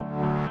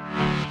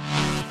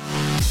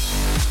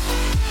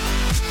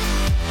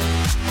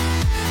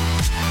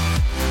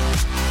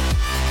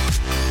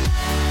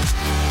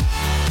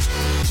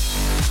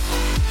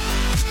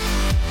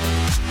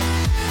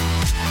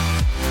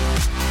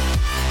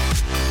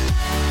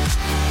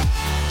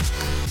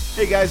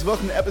Hey guys,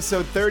 welcome to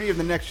episode 30 of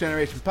the Next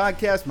Generation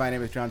Podcast. My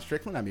name is John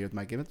Strickland. I'm here with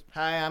Mike Gibbons.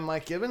 Hi, I'm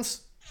Mike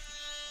Gibbons.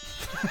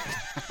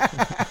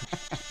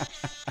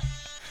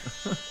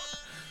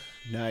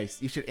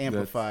 Nice. You should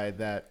amplify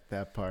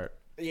that part.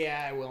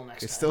 Yeah, I will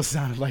next It time. still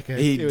sounded like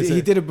He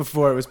did it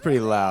before. It was pretty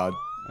loud.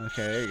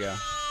 Okay, there you go.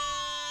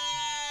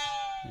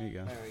 There you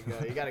go. There we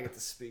go. You got to get the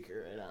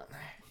speaker right on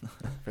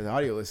there. For the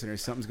audio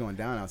listeners, something's going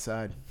down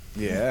outside.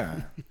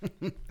 Yeah.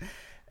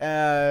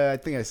 I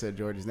think I said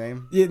George's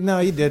name. Yeah, no,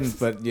 you didn't.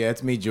 But yeah,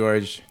 it's me,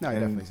 George. No, you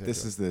and definitely said this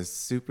George. is the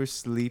Super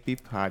Sleepy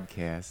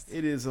Podcast.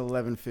 It is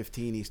 11:15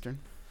 Eastern.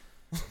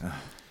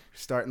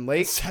 Starting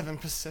late. 7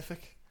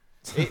 Pacific.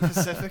 8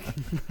 Pacific.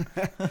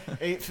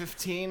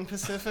 8:15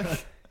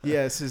 Pacific.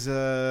 Yeah, this is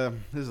a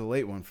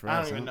late one for I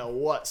us. don't even know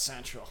what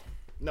Central.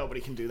 Nobody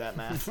can do that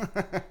math.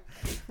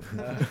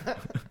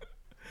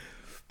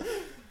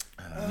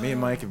 Me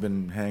and Mike have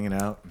been hanging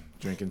out,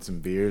 drinking some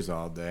beers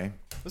all day.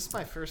 This is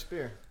my first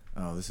beer.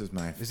 Oh, this is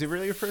my Is it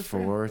really your first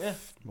beer? fourth. Yeah.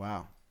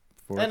 Wow.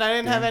 And I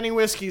didn't have any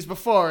whiskeys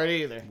before it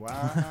either.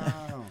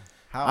 Wow.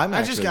 How? I'm I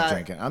just actually got-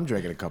 drinking. I'm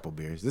drinking a couple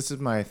beers. This is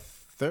my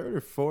third or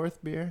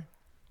fourth beer.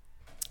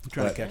 I'm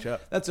trying to but- catch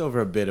up. That's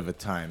over a bit of a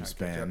time catch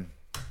span.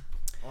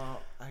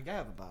 Well, I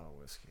have a bottle of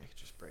whiskey. I could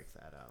just break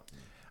that out.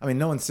 I mean,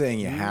 no one's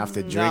saying you have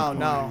to drink more.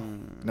 No.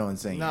 No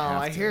one's saying No, you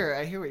have I to.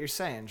 hear what you're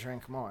saying.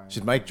 Drink more.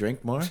 Should Mike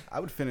drink more? I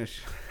would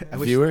finish. I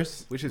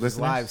Viewers? wish it was Listeners?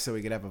 live so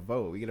we could have a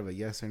vote. We could have a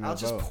yes or no I'll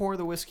just vote. pour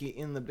the whiskey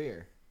in the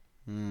beer.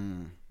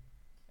 Mm.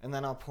 And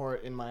then I'll pour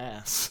it in my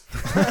ass.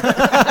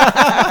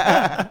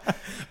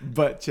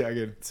 Butt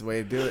chugging. It's the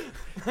way to do it.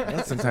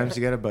 Well, sometimes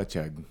you got a butt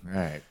chug. All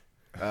right.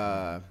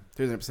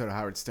 There's an episode of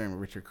Howard Stern where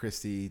Richard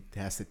Christie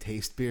has to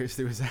taste beers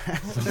through his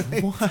ass.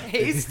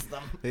 Taste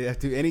them. They have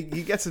to, and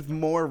he gets it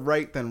more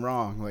right than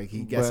wrong. Like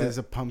he guesses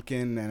a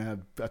pumpkin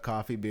and a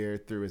coffee beer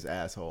through his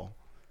asshole.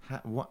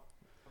 What?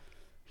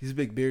 He's a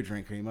big beer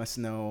drinker. He must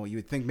know. You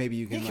would think maybe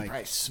you You can can like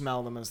probably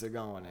smell them as they're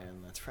going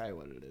in. That's probably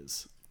what it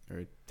is.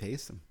 or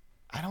taste them.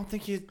 I don't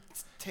think you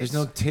taste. There's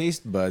no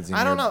taste buds in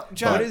I don't your know,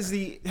 John. What is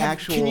the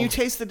actual? Can you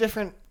taste the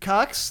different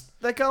cocks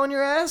that go in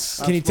your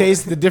ass? Can you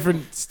taste the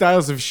different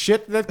styles of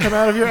shit that come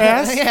out of your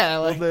ass? Yeah,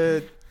 Well,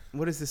 like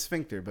what is the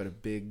sphincter but a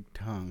big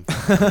tongue?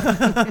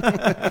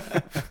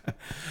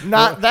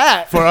 not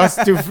that. For us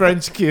to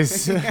French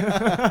kiss.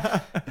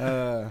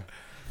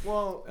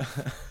 Well,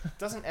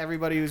 doesn't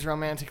everybody who's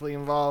romantically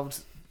involved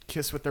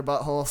kiss with their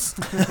buttholes?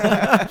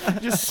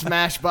 Just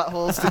smash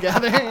buttholes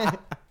together.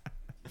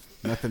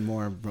 Nothing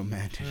more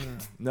romantic.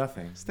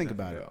 Nothing. Just think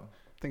about it.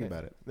 Think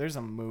about it. There's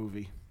a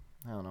movie.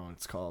 I don't know what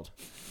it's called.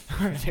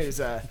 There's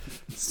a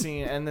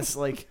scene, and this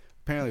like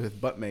Apparently, with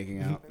butt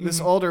making out. this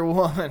older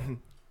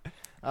woman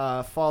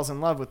falls in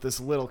love with this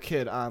little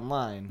kid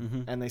online,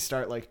 Mhm. and they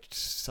start like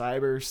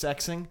cyber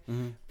sexing.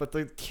 But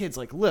the kid's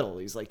like little;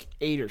 he's like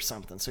 8 or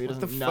something, so he What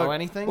doesn't the know fuck?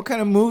 anything. What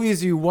kind of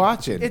movies are you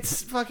watching?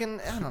 It's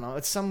fucking I don't know.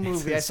 It's some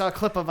movie I saw a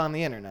clip of on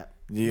the internet.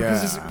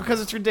 yeah. Because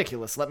it's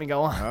ridiculous. Let me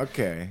go on.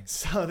 Okay.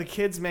 So the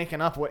kid's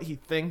making up what he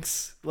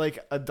thinks like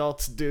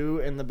adults do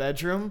in the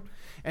bedroom,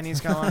 and he's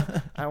going,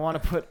 "I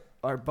want to put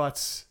our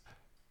butts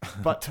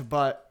butt to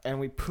butt, and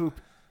we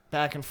poop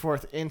back and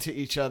forth into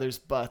each other's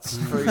butts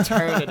for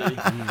eternity."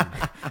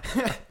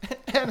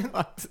 And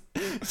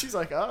she's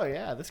like, "Oh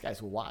yeah, this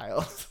guy's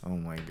wild." Oh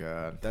my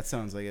god. That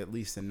sounds like at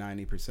least a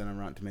 90% on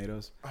Rotten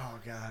Tomatoes. Oh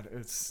god,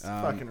 it's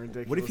fucking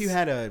ridiculous. What if you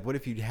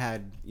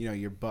had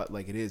your butt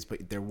like it is,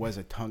 but there was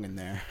a tongue in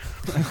there,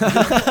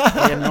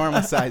 like a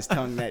normal sized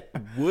tongue that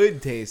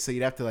would taste. So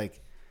you'd have to I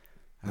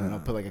don't know,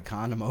 put like a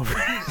condom over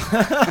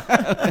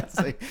it. It's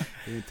like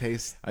it would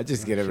taste. I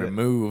just get it shit.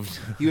 removed.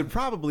 You would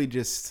probably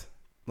just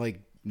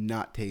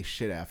not taste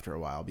shit after a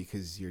while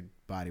because your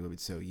body would be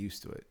so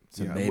used to it.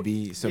 So You know?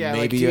 maybe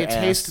do your you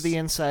taste ass- the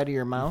inside of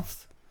your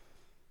mouth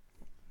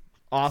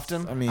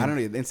often? I mean, I don't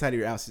know. The inside of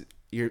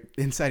your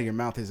inside of your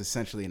mouth is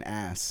essentially an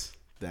ass.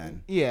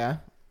 Then Yeah.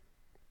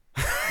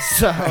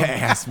 So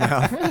ass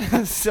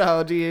mouth.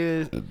 so do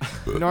you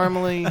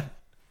normally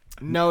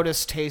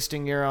notice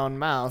tasting your own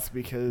mouth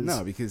because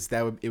no, because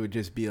it would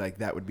just be like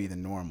that would be the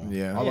normal.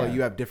 Yeah. Although Yeah.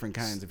 you have different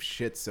kinds of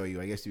shit, so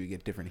I guess you would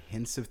get different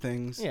hints of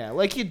things. yeah,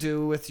 like you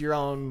do with your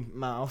own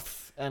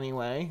mouth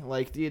anyway.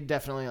 Like you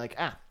definitely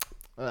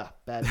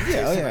bad taste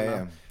Yeah, oh, in yeah, my yeah.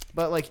 mouth.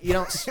 But like you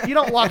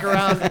don't walk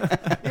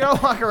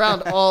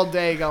around all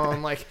day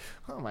going like,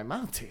 oh, my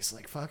mouth tastes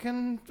like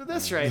fucking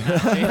this right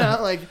now. You know,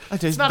 like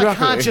taste it's not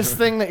broccoli. a conscious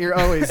thing that you're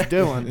always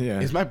doing. Yeah.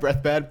 Is my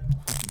breath bad?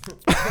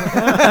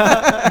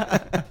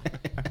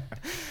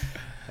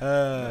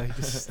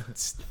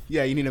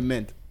 You need a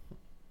mint.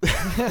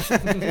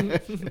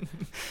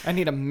 I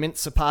need a mint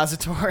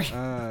suppository.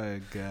 Oh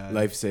god.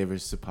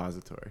 Lifesavers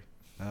suppository.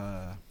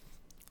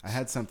 I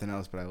had something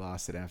else, but I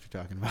lost it after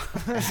talking about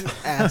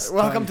ass.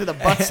 Welcome to the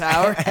Butts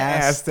Hour.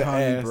 ass, to tongue,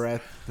 ass.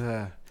 breath.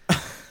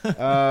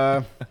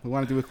 We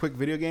want to do a quick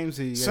video game.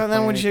 So, So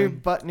then would your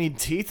butt need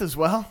teeth as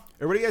well?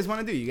 Or what do you guys want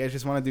to do? You guys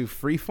just want to do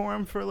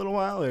freeform for a little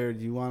while, or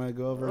do you want to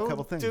go over a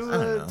couple things? I don't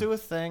know. Do a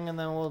thing, and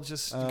then we'll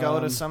just go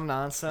to some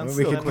nonsense.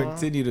 We can and then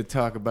continue to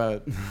talk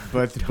about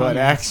butt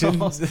actions.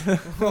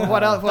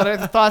 what else? What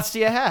other thoughts do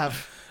you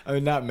have? I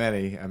mean, not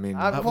many. I mean,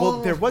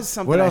 Well, there was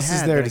something. what I else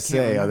is had there that to I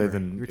can't say other remember.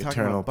 than you were talking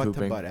eternal about butt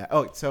pooping? to butt.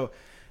 Oh, so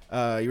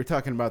you were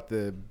talking about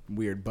the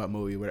weird butt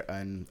movie,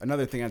 and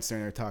another thing I'm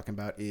starting to talk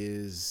about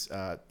is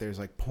there's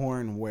like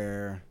porn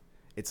where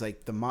it's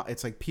like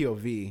it's like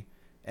POV,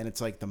 and it's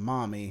like the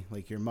mommy,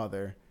 like your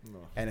mother,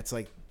 and it's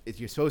like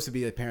you're supposed to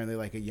be apparently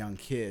like a young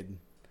kid,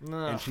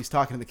 and she's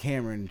talking to the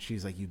camera, and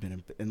she's like, "You've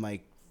been and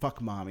like fuck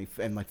mommy,"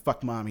 and like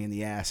fuck mommy in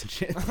the ass and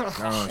shit.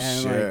 Oh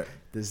and shit! like,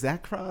 does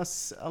that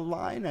cross a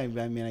line? I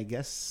mean, I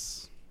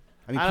guess.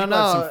 I mean, I don't people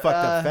have know, some fucked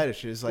up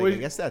fetishes. Like, would- I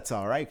guess that's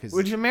all right. Cause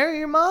Would you marry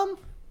your mom?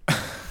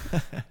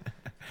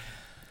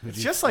 It's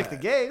just like the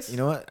gays. You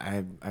know what?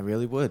 I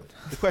really would.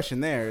 the question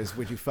there is,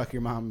 would you fuck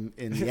your mom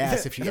in the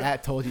ass if she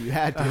told you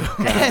had to?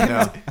 God,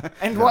 no.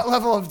 And what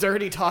level of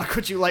dirty talk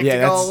would you like Yeah, to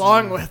go that's-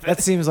 along with it?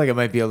 That seems like it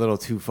might be a little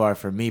too far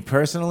for me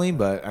personally,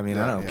 but I mean,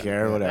 I don't Yeah,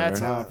 care. yeah. Whatever.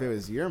 That's Now, if it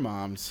was your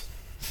mom's,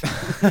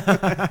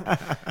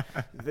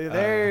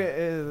 There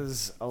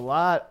is a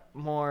lot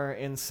more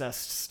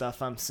incest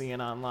stuff I'm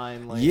seeing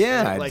online. Like,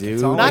 Yeah, like,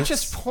 dude. Not It's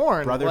just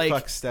porn. brother like,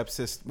 fucks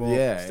stepsister. Well,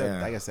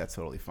 Yeah. I guess that's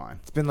totally fine.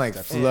 It's been like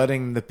That's-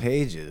 flooding the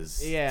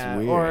pages. yeah,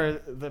 It's or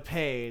weird. the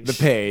page. The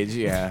page.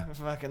 Yeah.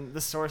 Fucking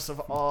the source of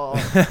all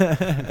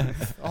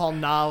all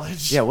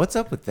knowledge. Yeah. What's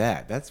up with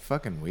that? That's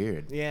fucking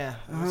weird. Yeah.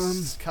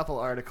 There's a couple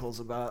articles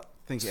about.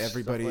 I think Stuff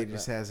everybody like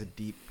just that. has a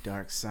deep,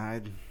 dark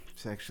side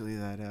sexually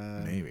that,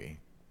 Maybe.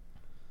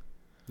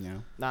 you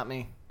know. Not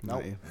me. Nope.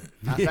 not you.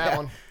 Not Yeah. that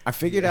one. I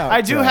figured out.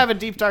 I do have a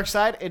deep dark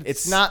side.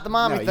 It's not the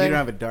mommy no, thing. You don't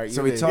have a dark. So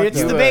you we have talked It's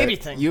you the have baby a-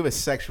 thing. You have a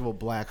sexual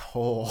black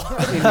hole.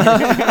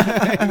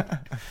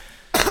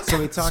 So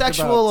we talked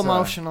Sexual, about,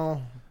 emotional,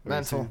 what are you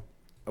mental,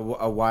 saying?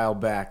 a while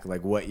back,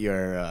 like what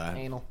your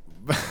anal.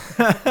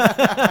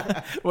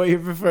 what your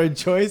preferred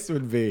choice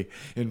would be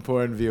in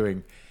porn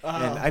viewing.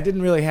 And I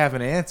didn't really have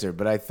an answer,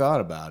 but I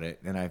thought about it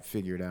and I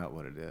figured out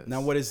what it is.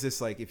 Now, what is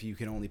this like? If you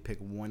can only pick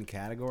one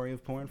category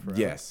of porn forever?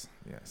 Yes.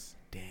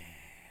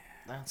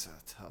 That's a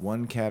tough.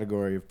 One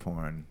category of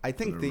porn. I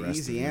think for the rest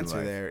easy of your answer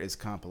life. there is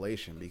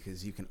compilation,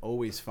 because you can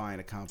always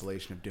find a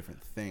compilation of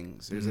different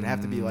things. Or does it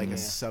have to be like a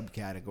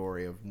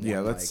subcategory of one? Yeah,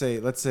 let's say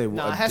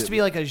No, it has to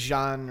be like a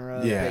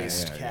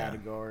genre-based yeah.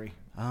 category.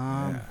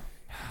 Um,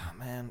 Oh,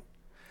 man.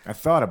 I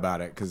thought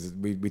about it because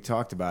we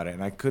talked about it,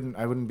 and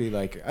I wouldn't be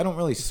like, I don't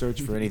really search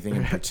for anything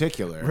in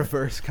particular.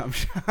 reverse cum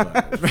shot.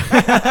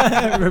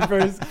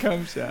 Reverse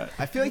cum shot.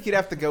 I feel like you'd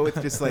have to go with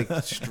just like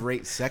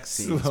straight sex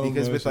scenes, Slow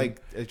because with motion.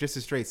 like just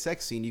a straight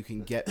sex scene, you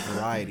can get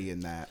variety in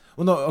that.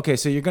 Well, no, okay,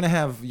 so you're gonna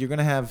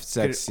have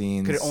sex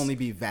scenes. Could it only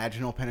be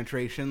vaginal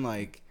penetration?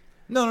 Like,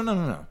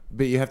 No.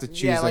 But you have to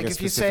choose Yeah, like, like a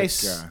if you say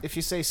specific. if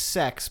you say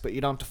sex, but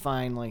you don't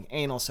define like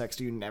anal sex,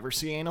 do you never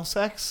see anal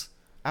sex?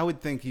 I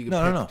would think you could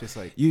No, pick no. just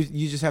like You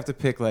just have to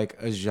pick like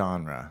a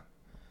genre,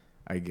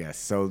 I guess.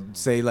 So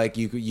say like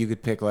you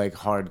could pick like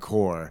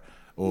hardcore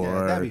or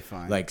Yeah, that'd be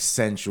fine. like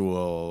sensual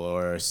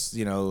or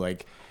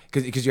like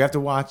because you have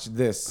to watch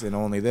this and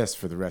only this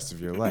for the rest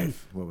of your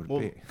life. What would Well,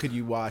 it be? could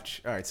you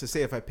watch? All right, so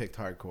say if I picked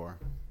hardcore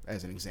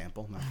as an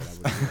example, not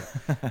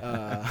that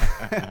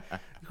I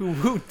would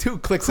do it. Who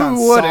clicks on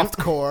wouldn't?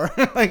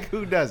 softcore? Like,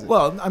 who doesn't?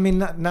 Well, I mean,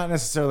 not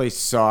necessarily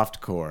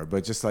softcore,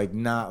 but just like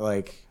not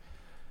like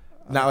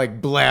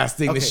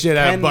blasting Okay, the shit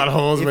out of can-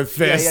 buttholes if- with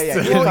yeah, yeah,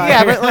 fists. yeah. Well,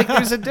 yeah, but like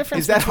there's a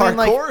difference is that between hardcore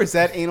like. or is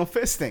that anal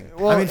fisting?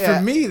 Well, I mean, yeah.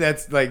 for me,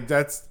 that's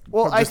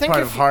Well, just I think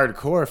part if of you-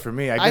 hardcore for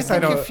me. I guess I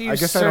think don't. if you I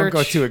guess I don't go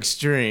search- too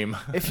extreme.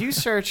 If you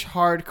search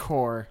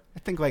hardcore I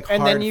think like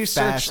and hard, then you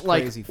fast, search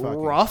like crazy fucking.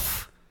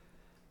 rough,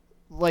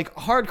 like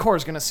hardcore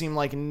is gonna seem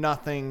like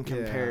nothing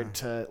compared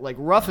to like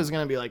rough is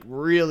gonna be like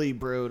really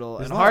brutal,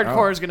 and a lot-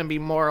 hardcore is gonna be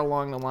more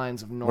along the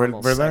lines of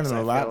normal. We're sex, learning I a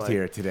feel lot like.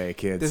 here today,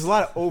 kids. There's a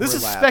lot of overlap. This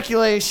is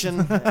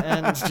speculation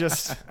and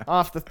just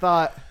off the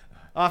top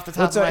Well, of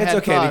my head. it's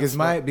okay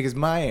thoughts, because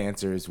my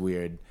answer is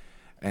weird,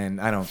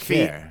 and I don't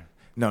Feet. care.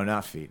 No,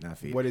 not feet, not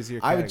feet. What is your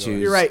I would category?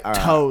 choose. You're right,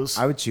 toes.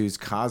 I would choose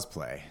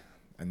cosplay,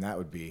 and that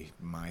would be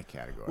my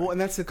category. Well, and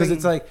that's the because thing.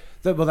 it's like,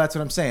 well, that's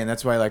what I'm saying.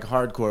 That's why like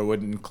hardcore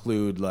wouldn't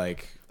include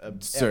like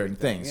certain everything.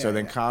 things. So Yeah,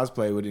 then yeah.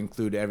 cosplay would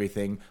include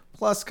everything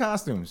plus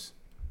costumes.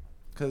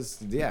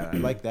 Because I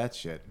like that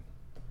shit.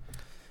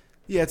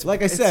 Yeah, it's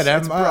Like I said, it's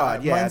I'm-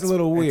 broad. Yeah, mine's a it's-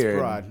 little it's weird.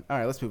 broad. All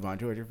right, let's move on,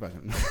 George. You're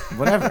fucking.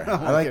 Whatever.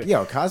 I like kidding.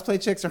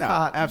 cosplay chicks are No,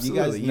 hot.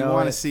 absolutely. You, You guys want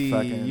know to it. see.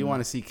 Fucking- You want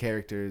to see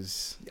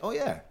characters. Oh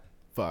yeah.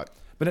 Fuck.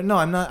 But no,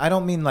 I'm not. I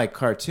don't mean like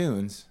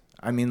cartoons.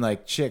 I mean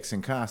like chicks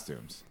in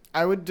costumes.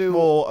 I would do.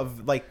 Well,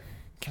 of like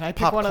Can I pick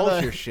pop one culture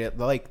of the? shit.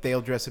 Like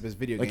they'll dress up as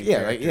video Like game yeah,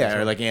 characters.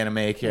 or like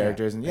anime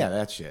characters and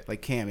that shit.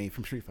 like Cammy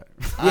from Street Fighter.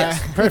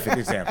 Yes, perfect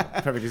example.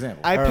 Perfect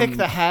example. I pick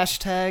the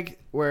hashtag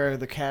where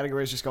the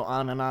categories just go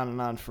on and on and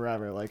on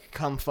forever, like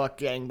cum fuck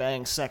gang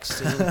bang sex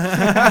scene,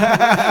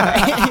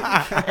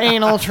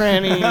 anal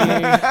tranny,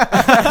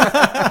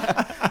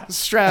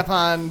 strap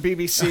on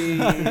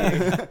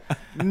BBC,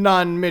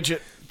 non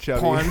midget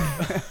Chubby.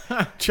 porn.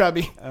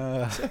 Chubby.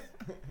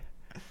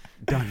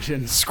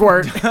 Dungeon.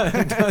 Squirt.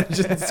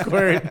 Dungeon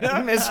squirt.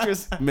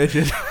 Mistress.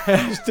 Midget.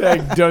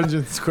 Hashtag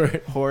dungeon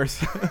squirt. Horse.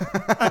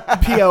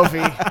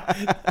 POV.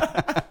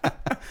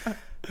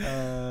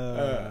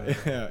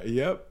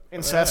 Yep.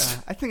 Incest.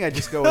 I think I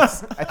just go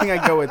with. I think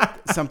I go with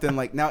something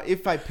like now.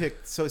 If I pick,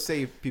 so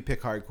say if you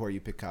pick hardcore, you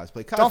pick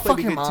cosplay. Cosplay Don't fuck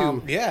be your good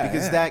mom. too, Yeah,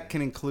 because yeah. that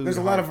can include. There's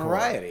a lot of hardcore.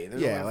 variety.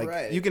 There's a lot of like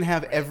variety. you can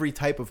have every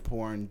type of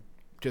porn.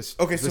 Just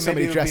Okay, with so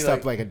somebody maybe it would be dressed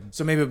up like a.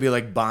 So maybe it would be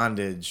like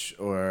bondage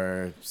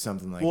or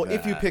something like Well, that.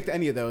 if you picked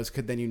any of those,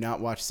 could then you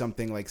not watch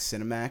something like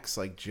Cinemax,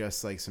 like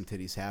just like some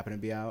titties happen to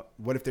be out?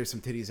 What if there's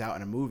some titties out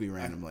in a movie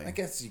randomly? I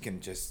guess you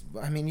can just.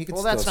 I mean, you can.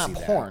 Well, still that's not see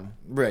that. porn.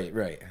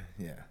 Right.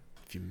 Yeah.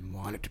 If you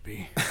want it to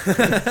be,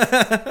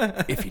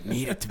 if you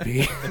need it to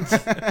be,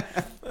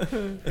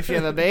 If you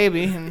have a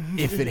baby and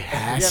if it you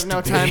has have no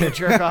to time be. to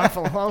jerk off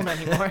alone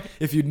anymore.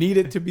 If you need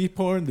it to be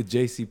porn, the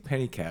J.C.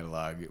 Penney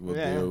catalog will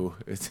Yeah. do.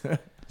 It's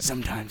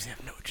Sometimes you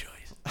have no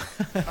choice.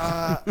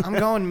 I'm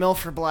going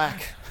Milford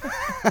Black.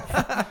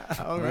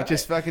 All right,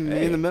 just fucking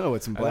Hey, in the middle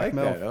with some I black like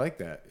milk. that. I like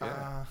that.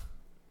 Yeah.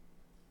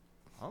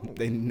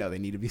 They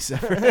need to be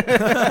separate.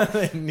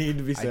 They need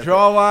to be I separate.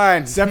 draw a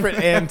line. Separate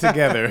and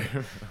together.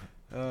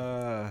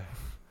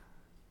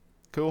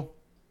 Cool.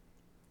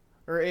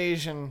 Or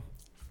Asian.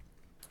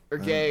 Or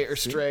gay or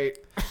see? straight.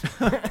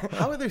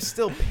 How are there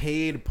still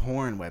paid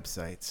porn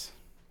websites?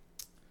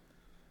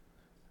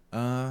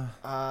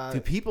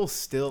 Do people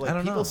still I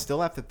don't know.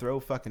 still have to throw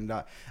fucking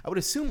dot? I would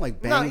assume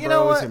like No, Bang you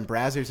know Bros what? and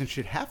Brazzers and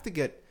shit have to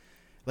get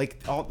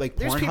like all like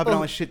There's Pornhub people- and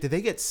all that shit. Do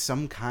they get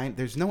some kind?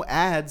 There's no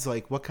ads.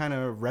 Like what kind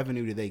of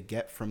revenue do they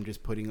get from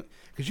just putting?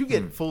 Because you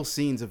get full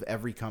scenes of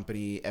every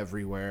company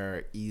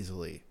everywhere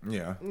easily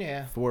Yeah.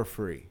 Yeah. for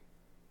free.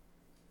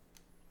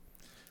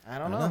 I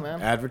don't know,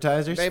 man.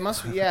 Advertisers. They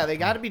must be, yeah, they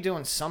got to be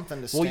doing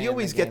something to stay Well, you in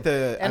always the get game.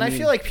 the. And I mean,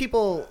 feel like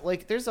people,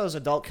 like, there's those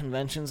adult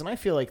conventions, and I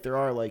feel like there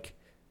are, like,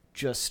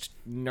 just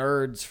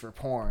nerds for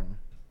porn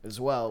as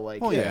well.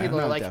 Like, Oh, yeah, people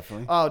no, are like,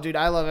 definitely. oh, dude,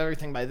 I love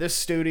everything by this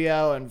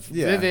studio and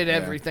Yeah, Vivid yeah.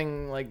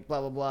 everything, like,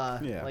 blah, blah, blah.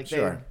 Yeah, like,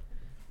 sure.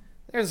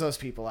 There's those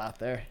people out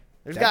there.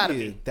 There's got to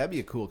be. That'd be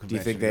a cool Do convention.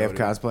 you think to they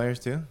go have to.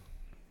 cosplayers too?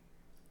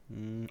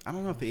 I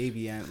don't know if the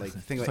AVN like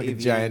think Like like a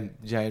AVN.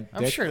 giant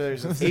I'm dick? sure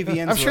there's a,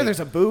 AVN's I'm sure like- there's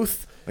a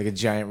booth. Like a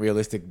giant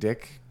realistic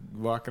dick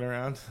walking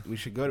around. We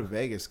should go to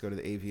Vegas. Go to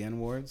the AVN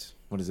Awards.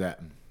 What is that?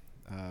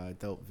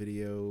 Adult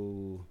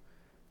Video.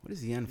 What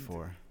is the N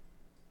for?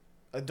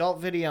 Adult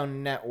Video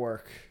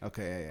Network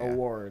Okay, yeah.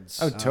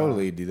 Awards. I would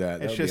totally do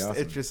that. That It's would just be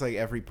awesome. it's just like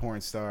every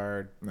porn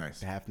star,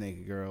 Nice. half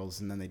naked girls,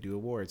 and then they do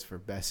awards for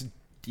best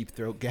deep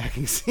throat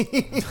gagging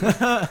scene.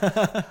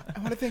 I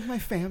want to thank my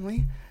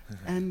family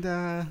and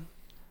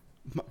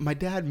my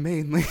dad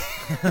mainly.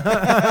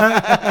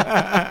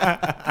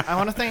 I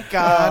want to thank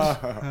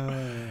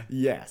God.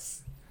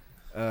 Yes.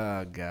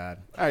 Oh God!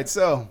 All right,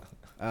 so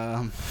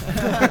it's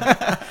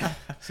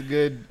a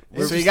good.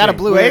 So you got a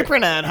blue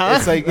apron on, huh?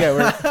 It's like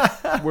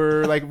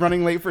we're like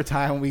running late for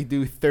time. We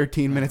do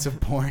 13 minutes of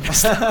porn.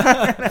 It's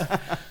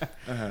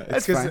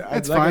That's because, fine.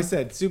 That's like I fine.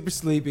 said, super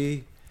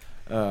sleepy.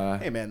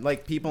 Hey man,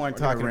 like people aren't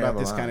We're gonna talking about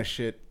ramble this on. kind of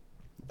shit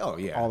Oh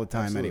yeah, all the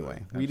time absolutely.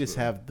 anyway. We just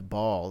Absolutely. have the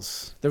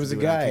balls. There to was a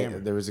do it on guy. camera.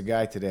 There was a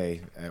guy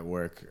today at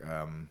work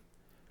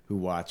who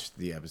watched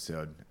the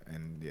episode,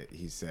 and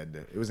he said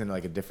that it was in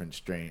like a different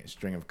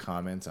string of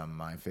comments on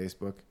my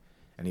Facebook,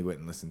 and he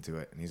wouldn't listen to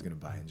it, and he's gonna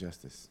buy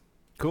Injustice.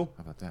 Cool.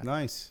 How about that?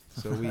 Nice.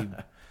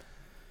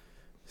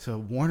 So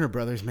Warner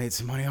Brothers made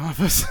some money off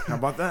us. How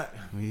about that?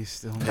 We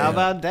still. How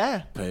about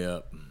that? Pay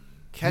up.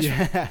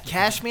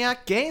 Cash me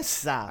out,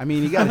 GameStop. I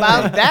mean, you How got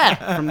about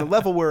that? from the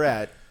level we're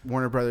at.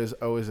 Warner Brothers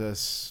owes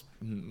us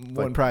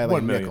like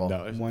probably like $1 million. nickel.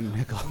 $1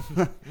 nickel.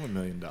 $1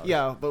 million.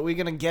 Yo, but we're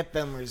gonna get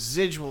them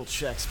residual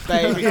checks,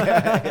 baby.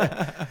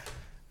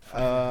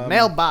 Um,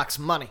 Mailbox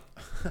money.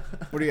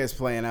 What are you guys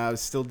playing? I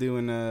was still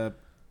doing.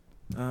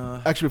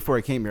 Actually, before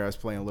I came here, I was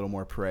playing a little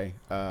more Prey.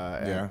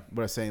 Yeah.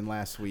 What I was saying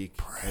last week,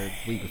 or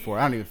week before,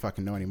 I don't even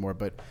fucking know anymore.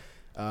 But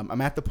I'm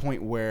at the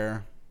point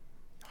where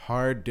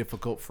hard,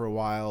 difficult for a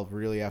while.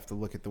 Really have to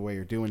look at the way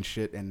you're doing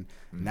shit, and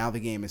now the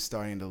game is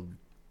starting to.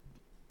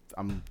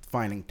 I'm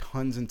finding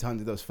tons and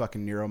tons of those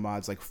fucking Neuro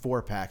mods, like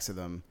 4-packs of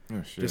them,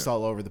 Oh, shit. just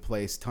all over the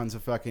place. Tons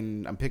of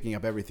fucking. I'm picking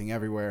up everything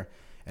everywhere,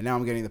 and now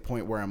I'm getting to the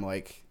point where I'm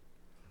like.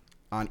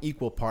 On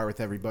equal par with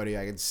everybody,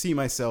 I could see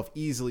myself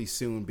easily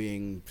soon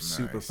being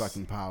super Nice.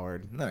 fucking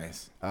powered.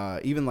 Nice.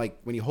 Even like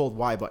when you hold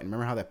Y button,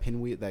 remember how that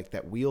pin wheel, like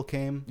that wheel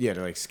came? Yeah,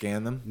 to like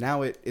scan them.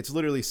 Now it's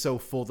literally so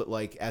full that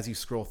like as you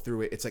scroll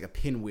through it, it's like a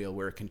pinwheel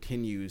where it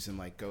continues and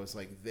like goes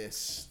like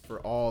this for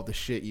all the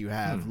shit you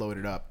have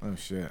loaded up. Oh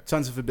shit.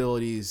 Tons of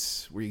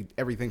abilities where you,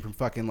 everything from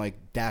fucking like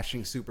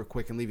dashing super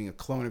quick and leaving a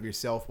clone of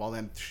yourself while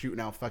then shooting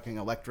out fucking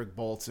electric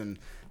bolts and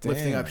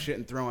lifting Damn. up shit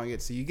and throwing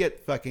it. So you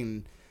get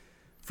fucking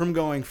from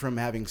going from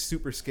having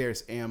super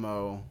scarce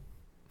ammo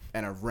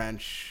and a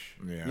wrench,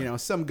 Yeah. you know,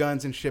 some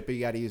guns and shit, but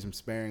you got to use them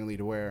sparingly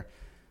to where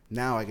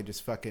now I could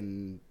just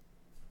fucking,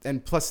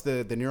 and plus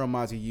the Neuro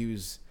mods you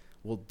use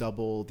will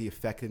double the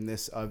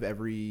effectiveness of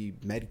every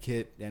med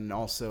kit, and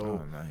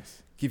also Oh,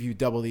 nice. give you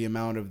double the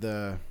amount of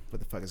the what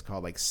the fuck is it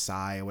called, like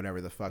psi or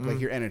whatever the fuck, like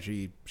your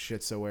energy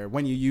shit. So where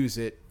when you use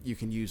it, you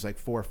can use like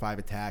 4 or 5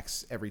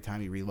 attacks every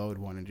time you reload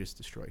one and just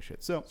destroy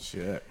shit. So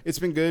Shit. it's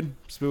been good,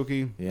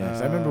 spooky. Yeah,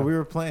 'cause I remember we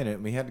were playing it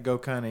and we had to go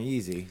kind of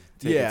easy.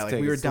 Like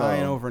we were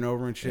dying over and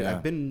over and shit.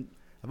 Yeah.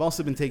 I've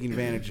also been taking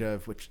advantage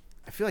of, which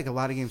I feel like a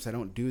lot of games I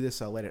don't do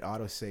this. I'll let it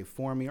auto save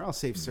for me, or I'll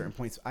save certain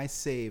points. I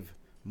save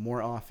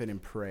more often in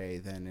Prey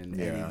than in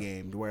any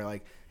game, where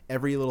like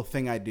every little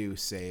thing I do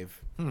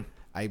save.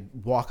 I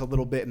walk a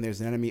little bit and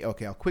there's an enemy.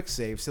 Okay, I'll quick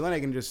save. So then I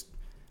can just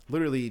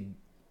literally,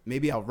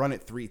 maybe I'll run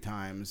it 3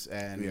 times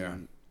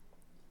and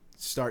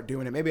start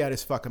doing it. Maybe I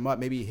just fuck him up.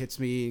 Maybe he hits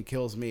me and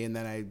kills me, and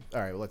then all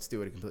right, well, let's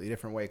do it a completely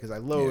different way, because I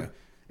load. Yeah.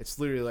 It's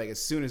literally like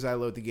as soon as I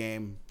load the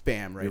game,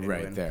 bam, right. You're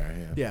right there.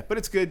 Yeah. Yeah, but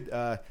it's good.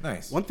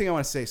 Nice. One thing I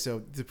want to say, so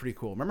this is pretty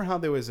cool. Remember how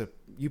there was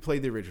you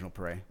played the original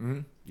Prey? Mm-hmm.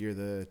 You're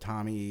the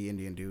Tommy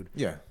Indian dude.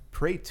 Yeah.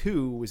 Prey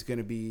 2 was going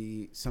to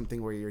be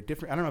something where you're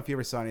different. I don't know if you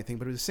ever saw anything,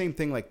 but it was the same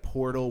thing, like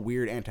Portal,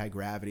 weird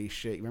anti-gravity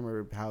shit. You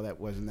remember how that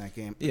was in that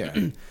game?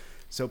 Yeah.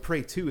 So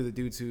Prey 2, the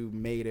dudes who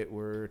made it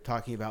were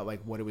talking about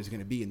like what it was going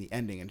to be in the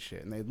ending and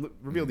shit. And they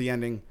revealed the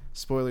ending.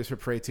 Spoilers for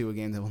Prey 2, a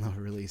game that will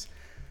never release.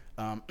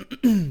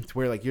 To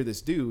where like you're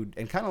this dude,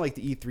 and kind of like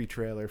the E3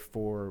 trailer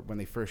for when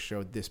they first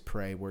showed this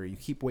Prey, where you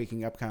keep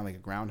waking up kind of like a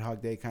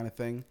Groundhog Day kind of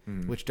thing,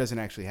 which doesn't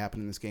actually happen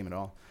in this game at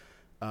all.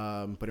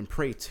 But in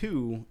Prey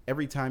 2,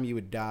 every time you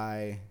would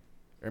die,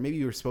 or maybe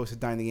you were supposed to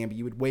die in the game, but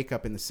you would wake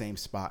up in the same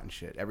spot and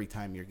shit every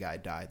time your guy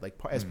died, like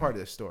as part of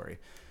the story.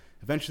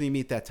 Eventually you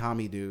meet that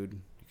Tommy dude,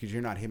 because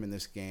you're not him in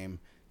this game.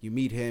 You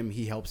meet him,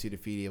 he helps you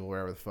defeat evil,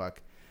 wherever the fuck.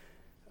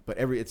 But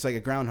it's like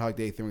a Groundhog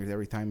Day thing, because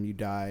every time you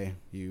die,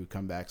 you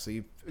come back. So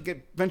you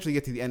eventually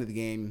get to the end of the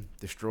game,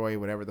 destroy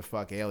whatever the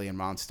fuck alien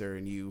monster,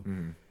 and you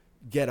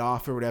get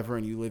off or whatever,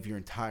 and you live your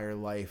entire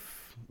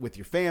life with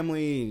your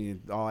family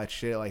and all that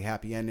shit, like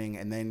happy ending.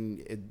 And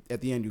then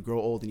at the end, you grow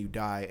old and you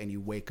die, and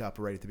you wake up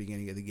right at the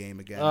beginning of the game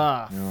again.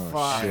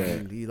 Fuck. shit.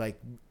 And you like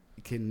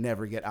can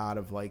never get out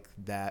of like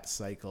that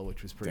cycle,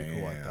 which was pretty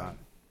cool. I Damn. thought.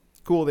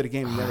 Cool that a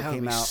game never That would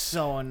came be out.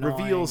 so annoying.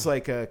 Reveals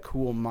like a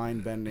cool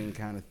mind bending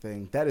kind of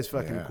thing. That is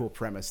fucking a Yeah. cool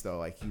premise though.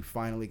 Like you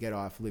finally get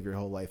off, live your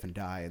whole life, and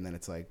die, and then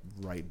it's like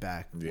right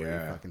back where you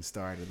Yeah. fucking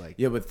started. Like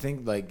Yeah, but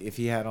think like if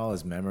he had all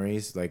his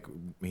memories, like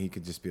he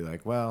could just be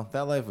like, "Well,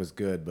 that life was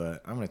good,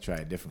 but I'm gonna try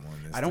a different one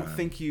this I don't time."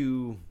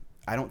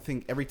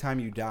 think every time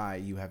you die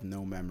you have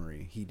no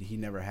memory. He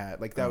never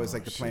had, like that was Oh,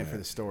 like the plan for shit.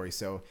 the story.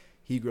 So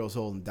he grows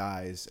old and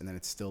dies, and then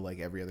it's still like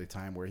every other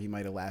time where he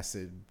might have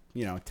lasted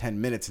 10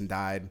 minutes and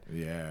died.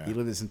 Yeah. He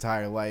lived his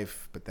entire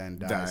life, but then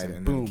dies, Died, and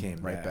and then boom, came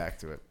right back. back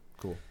to it.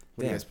 Cool.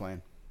 What are you Damn. guys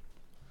playing?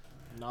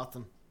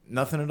 Nothing.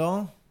 Nothing at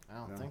all. I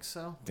don't No. think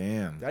so.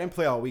 Damn. I didn't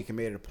play all week and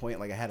made it a point.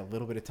 Like I had a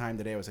little bit of time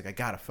today. I was like, I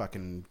gotta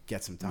fucking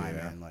get some time,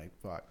 Yeah. man. Like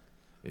fuck.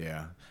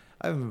 Yeah.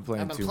 I haven't been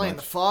playing I've been too playing the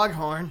much.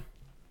 foghorn.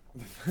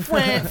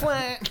 Fwant,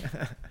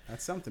 fwant.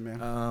 That's something,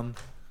 man.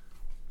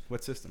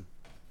 What system?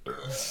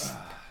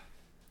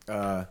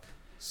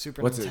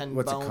 Super What's Nintendo.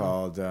 it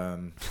called?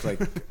 It's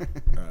like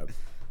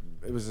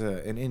it was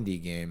an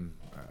indie game,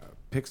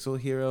 Pixel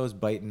Heroes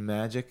Bite and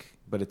Magic,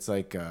 but it's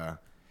like a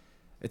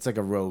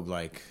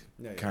roguelike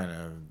Yeah. kind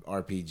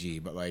of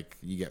RPG, but like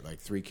you get like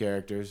 3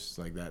 characters,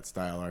 like that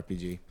style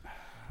RPG.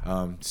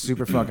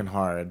 Super fucking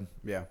hard.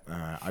 Yeah.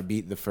 I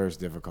beat the first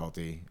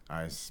difficulty.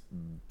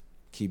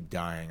 Keep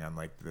dying on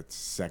like the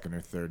second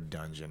or third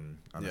dungeon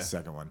on Yeah. the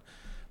second one,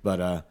 but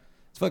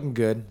it's fucking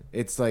good.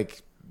 It's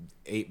like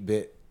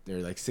 8-bit or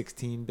like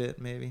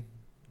 16-bit maybe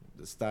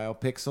the style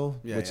pixel,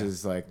 Yeah, which yeah.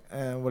 is like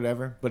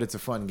whatever. But it's a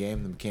fun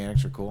game. The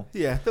mechanics are cool,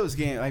 Yeah, those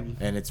games.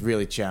 and it's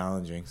really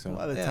challenging. So A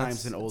lot of yeah, times,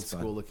 it's- an old it's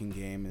fun. school looking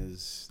game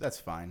that's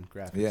fine.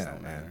 Graphics Yeah,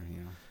 don't man. matter.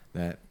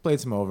 That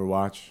played some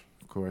Overwatch,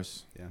 of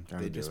course. Yeah.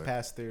 Gotta They do just it.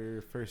 passed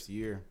their first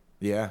year.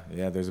 Yeah.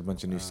 There's a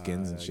bunch of new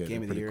skins and shit.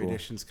 Game They're of the pretty Year cool.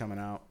 edition's coming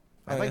out.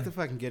 Oh, I'd like yeah. to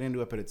fucking get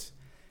into it, but it's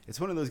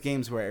one of those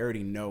games where I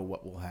already know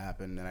what will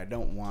happen, and I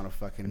don't want to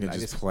fucking. You I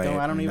just just play don't, it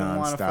I don't even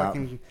want to nonstop.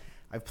 fucking.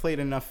 I've played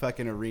enough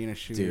fucking arena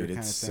shooter Dude, kind of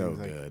it's things. so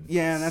like, good.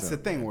 yeah, and that's So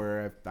the thing good.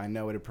 where I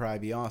know it'd probably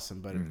be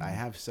awesome, but Mhm. I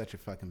have such a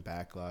fucking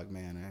backlog,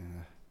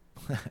 man.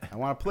 I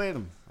want to play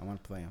them.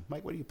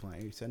 Mike, what are you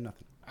playing? You said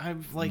nothing. I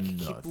keep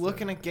Nothing.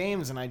 looking at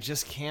games and I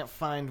just can't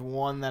find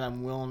one that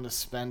I'm willing to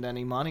spend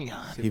any money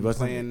on. So He you've been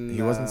wasn't.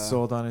 He wasn't uh,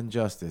 sold on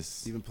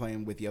Injustice. You've been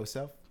playing with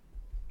yourself.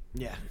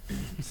 Yeah.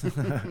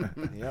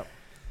 Yep.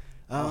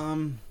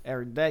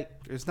 Every day.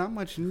 There's not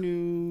much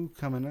new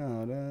coming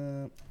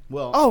out.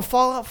 Well, Oh,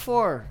 Fallout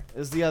 4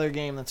 is the other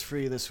game that's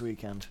free this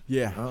weekend.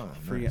 yeah, Oh,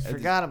 free. nice.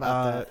 Forgot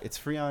about that. It's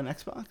free on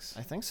Xbox.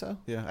 I think so.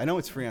 Yeah, I know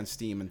it's free on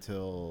Steam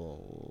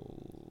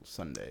until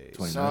Sunday.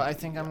 29th. So I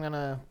think I'm going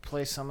to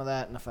play some of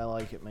that, and if I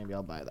like it, maybe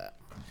I'll buy that.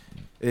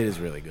 It is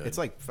really good. It's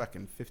like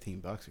fucking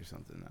 $15 or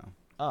something now.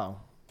 Oh,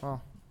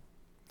 well,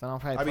 then I'll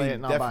probably I play mean, it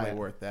and I'll buy definitely it.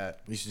 worth that.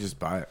 you should just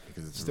buy it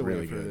because it's Still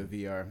really waiting for good.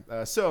 the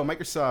VR. So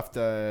Microsoft,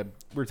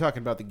 we were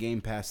talking about the Game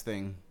Pass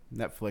thing,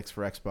 Netflix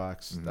for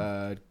Xbox.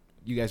 Mhm.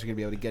 You guys are gonna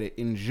be able to get it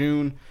in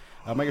June.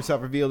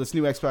 Microsoft revealed its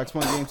new Xbox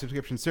One game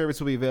subscription service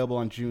will be available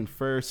on June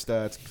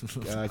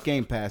 1st. It's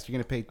Game Pass. You're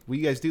going to pay... Will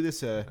you guys do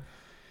this? You're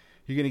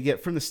going to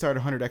get, from the start,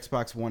 100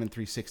 Xbox One and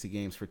 360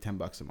 games for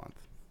 $10 a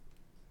month.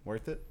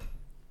 Worth it?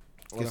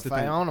 What if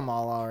I own them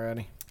all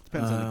already?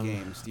 Depends on the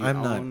games. Do you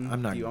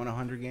I'm not. Do you own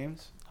 100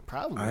 games?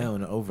 Probably. I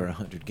own over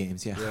 100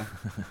 games, yeah.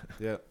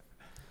 Yeah.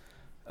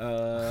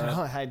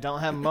 I don't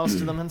have most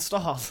of them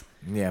installed.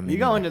 Yeah, you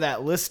go into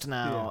that list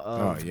now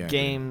of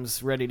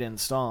games ready to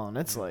install, and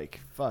it's like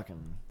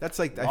fucking. That's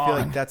like I feel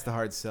like that's the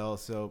hard sell.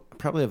 So I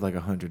probably have like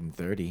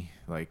 130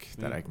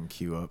 that I can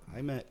queue up.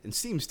 And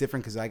Steam's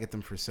different because I get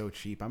them for so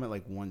cheap. I'm at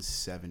like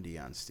 170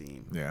 on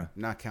Steam. Yeah,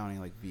 not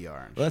counting like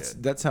VR and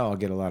shit. That's how I'll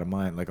get a lot of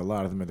mine. Like a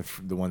lot of them are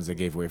the ones they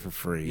gave away for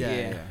free.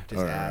 Yeah.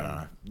 Just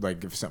or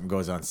like if something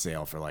goes on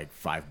sale for like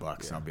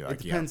 $5, I'll be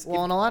like,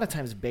 Well, and a lot of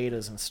times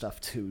betas and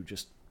stuff too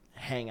just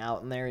hang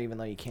out in there even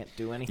though you can't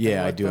do anything.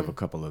 Yeah, I do them. have a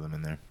couple of them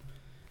in there.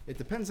 It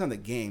depends on the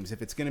games.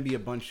 If it's going to be a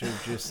bunch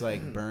of just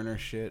like burner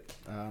shit,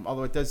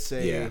 although it does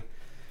say,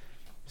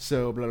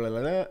 so blah blah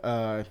blah.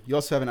 Blah you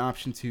also have an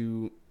option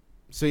to,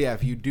 so yeah,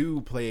 if you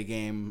do play a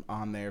game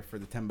on there for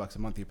the $10 a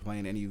month you're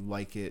playing and you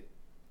like it,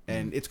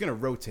 and it's going to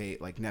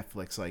rotate like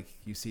Netflix. Like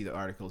you see the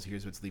articles,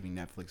 here's what's leaving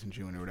Netflix in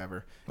June or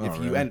whatever.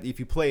 If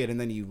you play it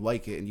and then you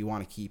like it and you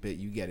want to keep it,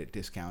 you get it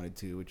discounted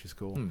too, which is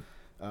cool.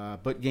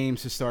 But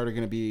games to start are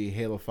going to be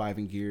Halo 5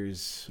 and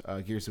Gears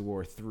of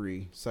War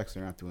 3. Sucks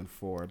they're not doing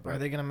 4. But are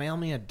they going to mail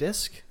me a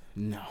disc?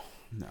 No.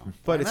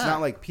 But it's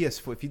not like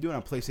PS4. If you do it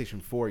on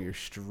PlayStation 4, you're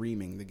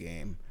streaming the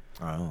game.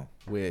 Oh.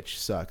 Which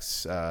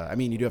sucks. I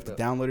mean, you do have to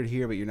download it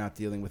here, but you're not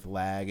dealing with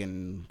lag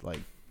and like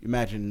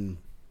imagine,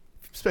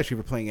 especially if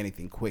you're playing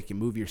anything quick, you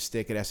move your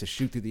stick, it has to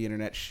shoot through the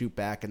internet, shoot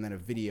back, and then a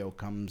video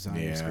comes on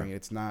your screen.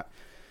 It's not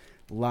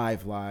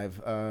live.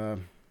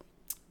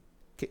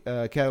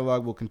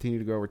 Catalog will continue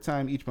to grow over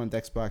time. Each month,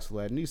 Xbox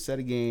will add a new set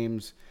of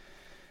games.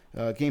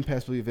 Game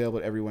Pass will be available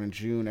to everyone in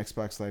June.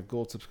 Xbox Live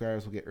Gold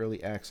subscribers will get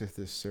early access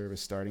to this service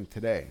starting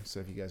today.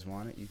 So if you guys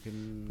want it, you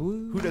can.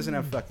 Who doesn't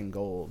have fucking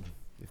gold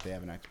if they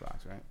have an Xbox,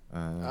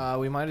 right?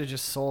 We might have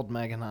just sold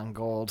Megan on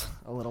gold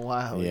a little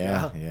while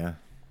ago. Yeah.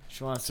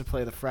 She wants to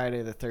play the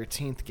Friday the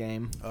 13th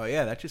game. Oh,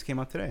 yeah, that just came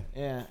out today.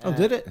 Yeah. Oh,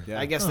 did it? Yeah.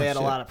 I guess they had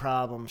a lot of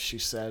problems, she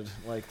said.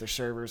 Like, their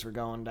servers were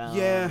going down.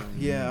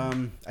 Yeah.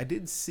 I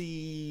did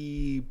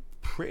see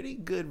pretty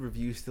good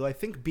reviews still. I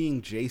think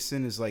being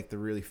Jason is, like, the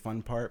really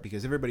fun part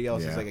because everybody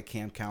else is, like, a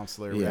camp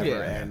counselor or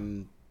whatever.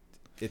 And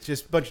it's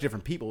just a bunch of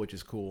different people, which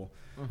is cool.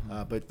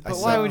 But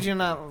why would you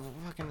not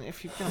fucking...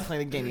 If you're going to play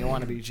the game, you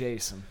want to be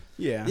Jason.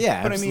 Yeah,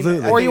 but absolutely.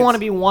 I mean, or you want to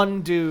be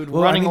one dude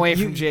running away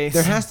from Jason.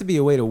 There has to be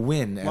a way to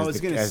win. Well, I was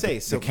going to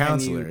say, so can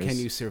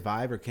you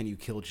survive or can you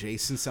kill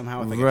Jason somehow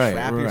with like a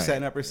trap you're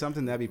setting up or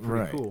something? That'd be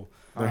pretty cool.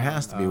 There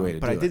has to be a way to do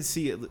it. But I did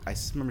see it. I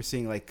remember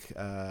seeing like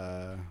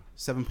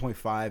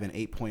 7.5 and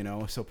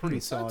 8.0, so pretty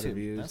solid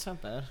reviews. That's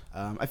not bad.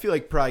 I feel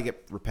like probably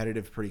get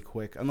repetitive pretty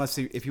quick, unless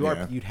if you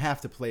are, you'd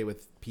have to play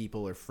with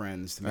people or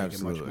friends to make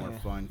it much more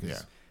fun.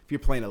 If you're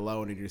playing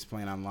alone and you're just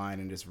playing online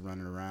and just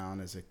running around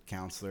as a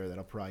counselor,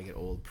 that'll probably get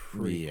old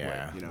pretty quick.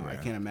 I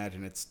can't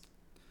imagine it's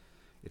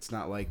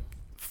not like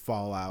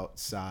Fallout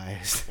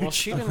sized. Well,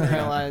 she didn't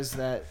realize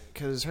that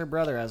because her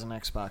brother has an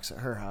Xbox at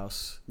her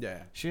house.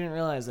 Yeah. She didn't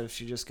realize that if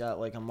she just got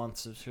like a month's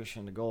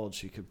subscription to Gold,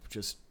 she could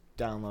just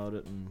download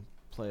it and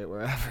play it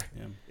wherever.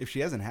 Yeah. If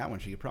she hasn't had one,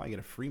 she could probably get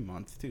a free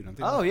month too. Don't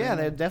they? Oh yeah,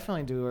 they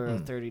definitely do her a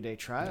 30-day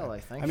trial.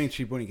 I think. I mean,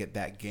 she wouldn't get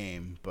that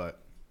game,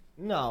 but.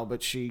 No,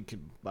 but she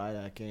could buy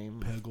that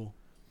game. Peggle.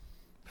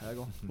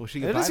 Well, she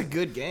could. It is a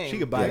good game. She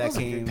could buy that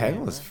game.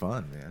 Peggle is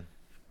fun, man.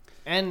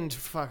 And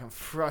fucking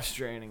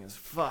frustrating as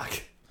fuck.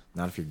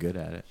 Not if you're good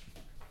at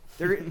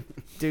it.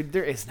 Dude,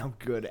 there is no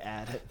good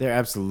at it. There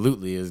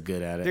absolutely is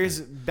good at it.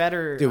 There's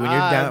better. Dude,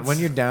 odds. when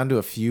you're down to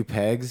a few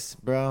pegs,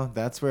 bro,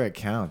 that's where it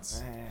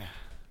counts.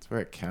 That's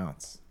where it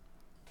counts.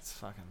 It's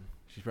fucking.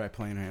 She's probably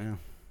playing right now.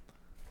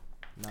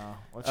 No,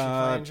 what's she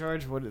playing,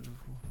 George? What?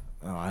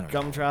 I don't know.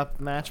 Gumdrop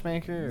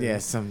Matchmaker? Or? Yeah,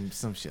 some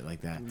shit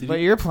like that.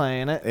 But you're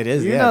playing it. It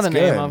is. You know the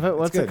name of it.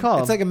 What's it called?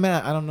 It's like a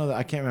mat. I don't know.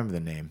 I can't remember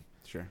the name.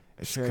 Sure.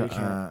 You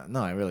can't.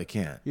 No, I really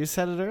can't. You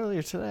said it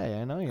earlier today.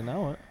 I know you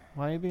know it.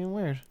 Why are you being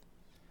weird?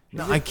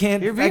 No, I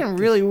can't. You're being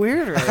really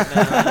weird right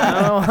now. I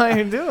don't know why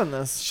you're doing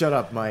this. Shut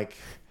up, Mike.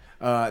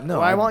 No.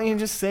 Why won't you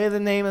just say the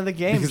name of the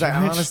game? Because I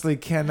honestly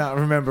cannot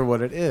remember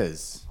what it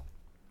is.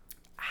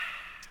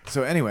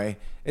 So anyway,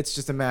 it's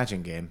just a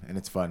matching game, and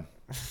it's fun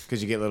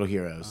because you get little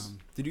heroes.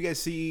 Did you guys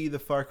see the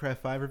Far Cry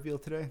 5 reveal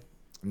today?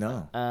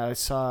 No. I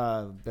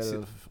saw a bit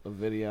of a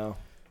video.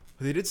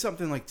 They did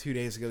something like 2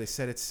 days ago. They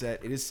said it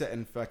is set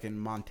in fucking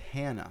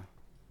Montana.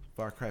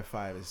 Far Cry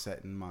 5 is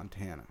set in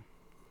Montana.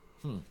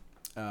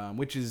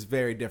 Which is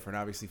very different.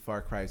 Obviously,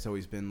 Far Cry has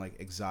always been like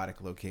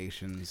exotic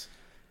locations.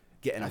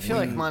 I feel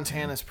like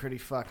Montana's pretty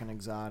fucking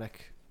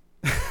exotic.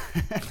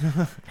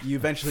 You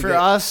eventually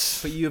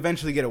us, but you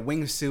eventually get a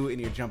wingsuit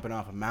and you're jumping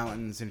off of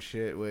mountains and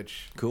shit.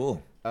 Which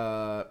cool.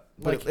 But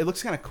it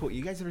looks kind of cool.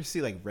 You guys ever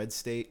see like Red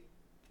State?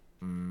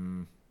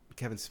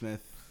 Kevin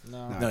Smith.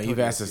 No, you've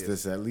asked us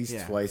this at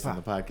least twice on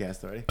the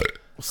podcast already.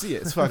 We'll see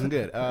it. It's fucking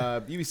good.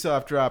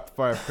 Ubisoft dropped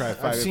Far Cry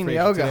 5. I've seen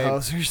information Yoga today.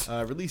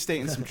 Hosers. Release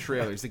date and some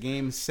trailers. The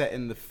game set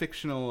in the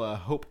fictional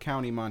Hope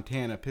County,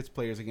 Montana, pits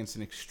players against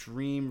an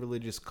extreme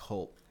religious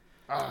cult.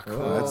 Oh,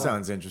 cool. Oh, that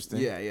sounds interesting.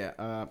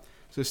 Yeah.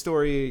 So the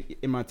story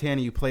in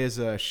Montana, you play as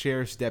a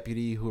sheriff's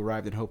deputy who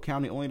arrived in Hope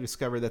County only to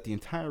discover that the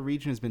entire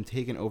region has been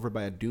taken over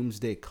by a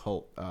doomsday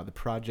cult, the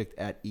Project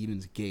at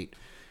Eden's Gate.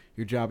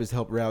 Your job is to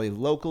help rally the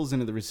locals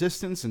into the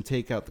resistance and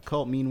take out the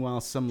cult.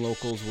 Meanwhile, some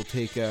locals will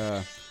take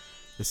the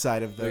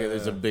side of the... Look,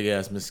 there's a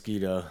big-ass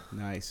mosquito.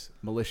 Nice.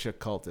 Militia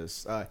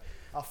cultists.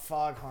 I'll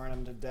foghorn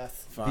him to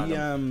death.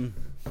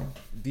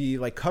 The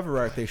like cover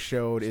art they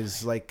showed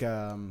is like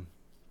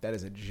that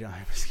is a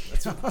giant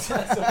mosquito.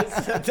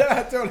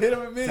 Don't hit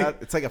him at me.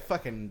 It's like a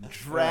fucking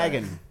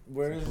dragon.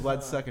 Where is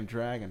Blood-sucking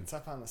dragon. It's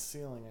up on the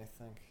ceiling, I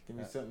think. Give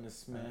me something to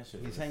smash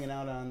it. He's hanging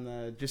out on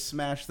the... Just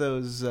smash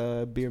those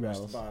beer Smash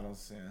bottles. the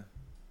bottles, yeah.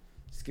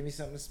 Just give me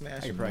something to smash.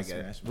 I could him, probably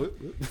I'll get it. smash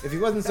him. If he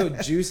wasn't so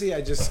juicy,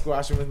 I'd just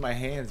squash him with my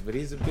hands, but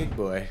he's a big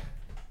boy.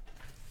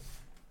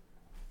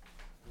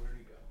 Where'd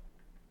he go?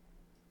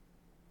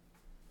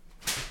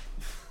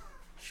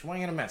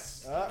 Swing and a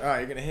miss. Ah. Oh,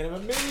 you're gonna hit him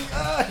at me?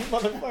 Ah, you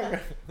motherfucker.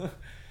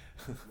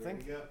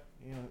 Think, you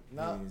know,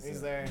 no,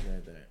 he's there. He's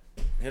right there.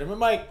 Hit him at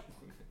Mike.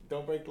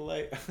 Don't break the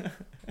light. Should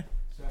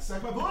I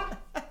suck my blood?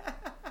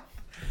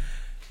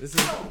 This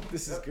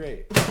is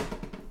great.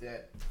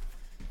 Dead.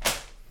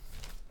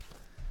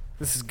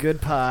 This is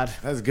good pod.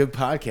 That was a good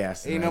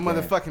podcast. Ain't no tonight,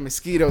 guy. motherfucking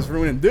mosquitoes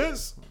ruining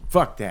this.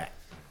 Fuck that.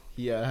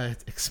 Yeah,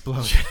 it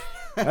exploded.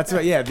 That's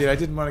right. Yeah, dude. I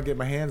didn't want to get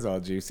my hands all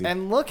juicy.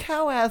 And look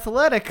how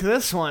athletic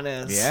this one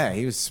is. Yeah,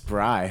 he was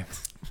spry.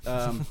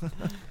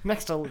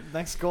 Next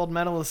gold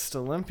medalist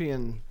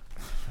Olympian.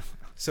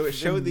 So it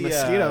showed the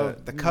mosquito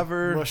the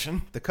cover.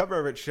 mushing. The cover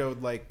of it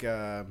showed like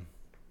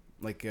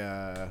Like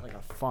a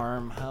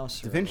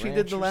farmhouse. Da Or a Vinci ranch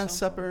did the or Last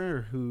something. Supper,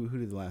 or who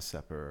did the Last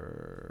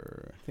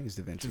Supper? I think it's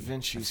Da Vinci. Da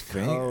Vinci's I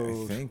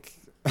Code. think.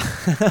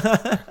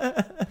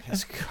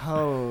 His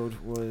code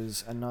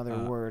was another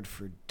word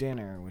for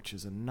dinner, which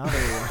is another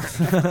word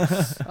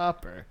for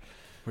supper.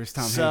 Where's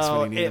Tom Hanks So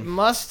when you need it him?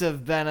 must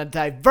have been a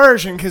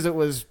diversion because it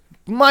was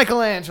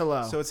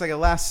Michelangelo So it's like a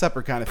Last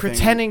Supper kind of thing.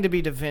 pretending to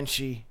be Da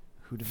Vinci,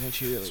 who Da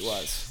Vinci really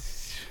was.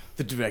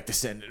 The direct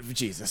descendant of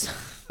Jesus.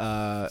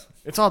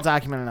 It's all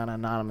documented on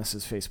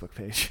Anonymous's Facebook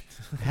page.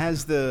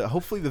 Has the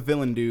hopefully the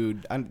villain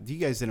dude? You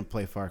guys didn't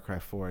play Far Cry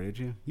 4, did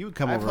you? You would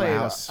come over to my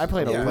house. I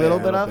played Yeah, a little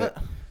play bit of it.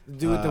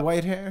 Dude with the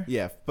white hair?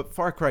 Yeah, but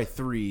Far Cry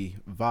 3,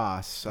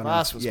 Voss.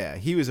 Voss was- yeah,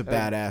 he was a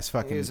badass,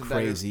 fucking was a better-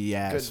 crazy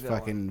ass good villain.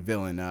 fucking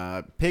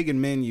villain. Pig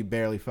and Min, you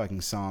barely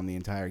fucking saw him the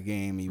entire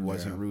game. He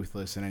wasn't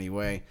ruthless in any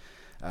way.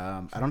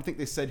 I don't think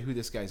they said who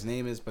this guy's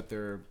name is, but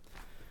they're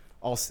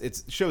all.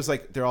 It shows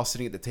like they're all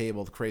sitting at the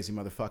table, the crazy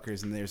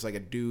motherfuckers, and there's like a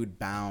dude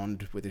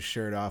bound with his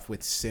shirt off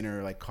with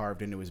Sinner like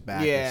carved into his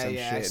back Yeah, or some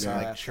yeah, I shit, saw and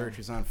like that church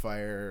is on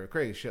fire, or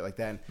crazy shit like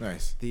that.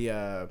 Nice.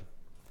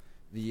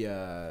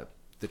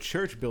 The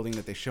church building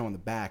that they show in the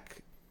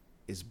back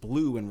is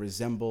blue and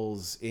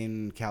resembles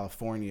in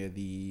California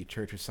the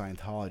Church of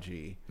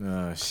Scientology.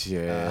 Oh,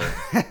 shit.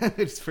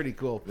 It's pretty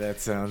cool. That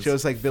sounds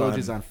Shows like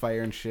villages fun. on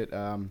fire and shit.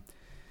 Well,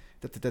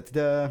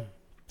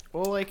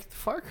 like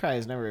Far Cry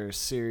is never a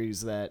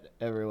series that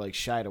ever like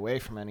shied away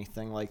from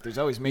anything. Like there's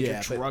always major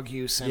Yeah, but- drug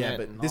use in Yeah, it.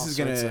 but and this all is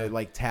sorts gonna of-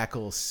 like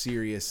tackle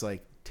serious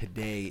like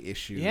today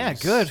issues. Yeah,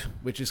 good.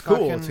 Which is cool.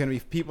 Fucking- It's gonna be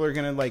people are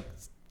gonna like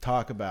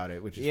talk about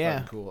it, which is Yeah.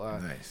 fucking cool.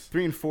 Nice.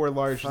 3 and 4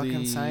 largely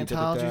fucking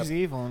Scientology's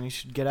evil, and you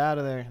should get out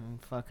of there and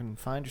fucking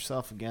find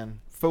yourself again.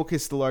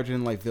 focus the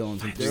larger-than-life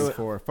villains in Do 3 and it.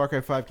 4. Far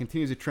Cry 5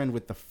 continues a trend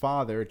with the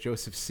father,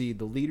 Joseph Seed,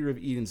 the leader of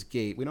Eden's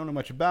Gate. We don't know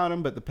much about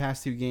him, but the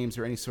past 2 games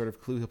are any sort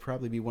of clue. He'll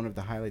probably be one of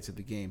the highlights of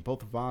the game.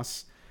 Both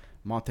Voss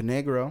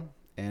Montenegro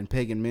and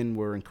Pagan Min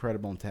were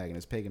incredible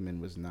antagonists. Pagan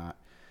Min was not.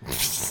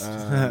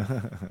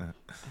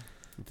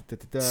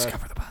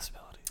 Discover the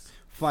possibilities.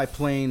 Fly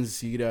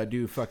planes. You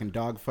do fucking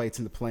dog fights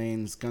in the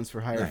planes. Guns for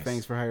hire, Nice.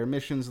 fangs for hire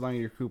missions. Allowing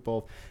your crew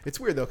both. It's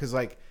weird though, because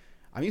like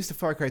I'm used to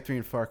Far Cry 3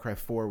 and Far Cry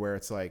 4, where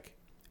it's like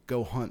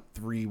go hunt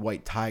 3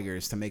 white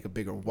tigers to make a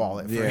bigger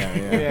wallet. For Yeah,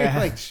 you. yeah.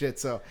 Like shit.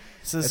 So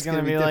So this That's is gonna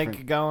gonna be be like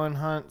different. go and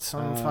hunt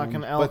some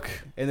fucking but elk.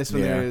 in this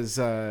one Yeah. there is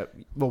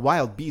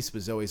Wild Beast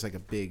was always like a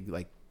big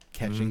like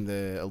catching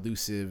the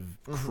elusive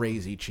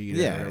crazy cheetah.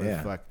 Yeah, whatever the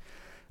yeah. fuck.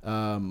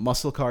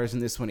 Muscle cars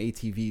in this one,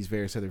 ATVs,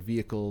 various other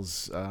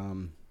vehicles,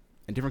 and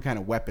different kind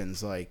of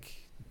weapons like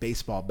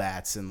baseball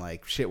bats and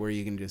like shit where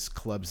you can just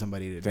club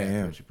somebody to death,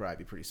 Damn. which would probably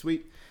be pretty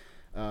sweet.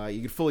 You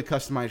can fully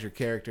customize your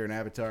character and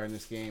avatar in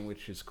this game,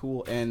 which is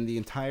cool. And the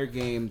entire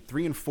game,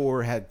 3 and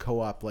 4 had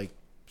co-op like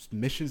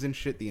missions and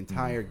shit. The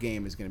entire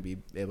game is going to be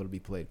able to be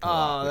played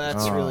co-op. Oh,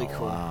 that's really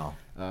cool. Wow.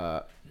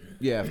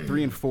 Yeah,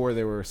 3 and 4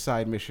 there were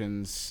side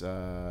missions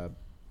for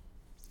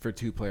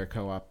 2-player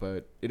co-op,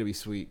 but it'll be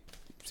sweet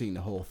seeing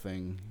the whole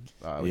thing with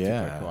 2-player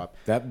Yeah. co-op.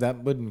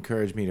 That would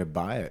encourage me to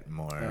buy it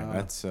more.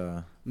 That's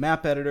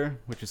Map editor,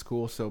 which is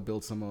cool, so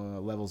build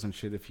some levels and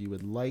shit if you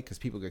would like, because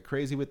people get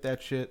crazy with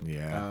that shit.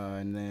 Yeah.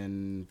 And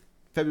then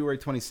February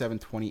 27,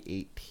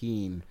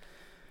 2018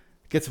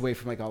 gets away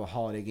from like all the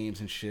holiday games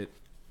and shit.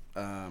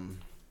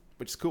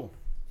 which is cool.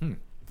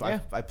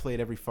 I played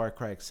every Far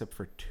Cry except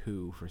for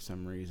 2 for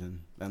some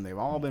reason, and they've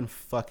all been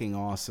fucking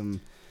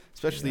awesome.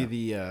 Especially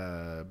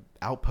the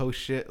outpost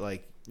shit,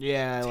 like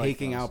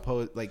taking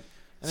outpost, like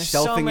and there's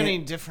stealthing so many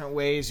different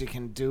ways you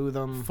can do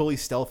them. Fully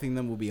stealthing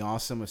them will be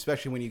awesome,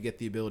 especially when you get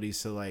the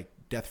abilities to like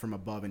death from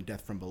above and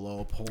death from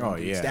below,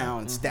 pulling dudes down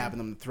and stabbing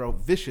them in the throat.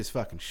 Vicious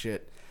fucking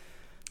shit.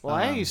 Well,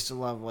 I used to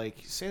love, like,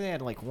 say they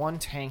had, like, one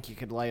tank you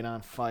could light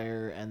on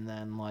fire and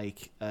then,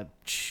 like, a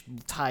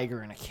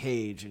tiger in a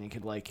cage, and you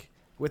could, like,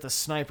 with a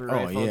sniper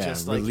rifle,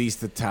 just, like... Release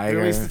the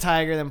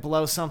tiger, then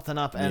blow something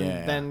up, and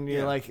then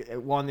you, like,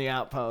 won the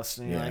outpost,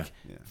 and you're like,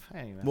 I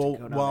didn't even have to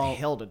go down the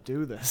hill to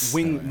do this.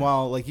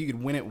 Like, you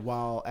could win it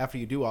after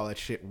you do all that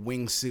shit,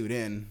 wingsuit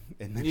in,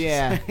 and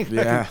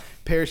then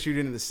parachute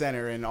into the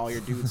center, and all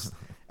your dudes...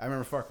 I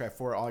remember Far Cry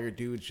 4, all your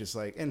dudes just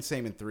like, and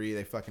same in 3,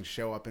 they fucking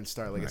show up and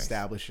start like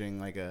establishing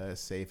like a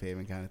safe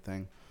haven kind of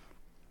thing.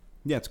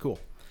 Yeah, it's cool.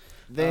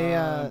 They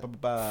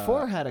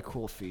 4 had a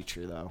cool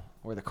feature though,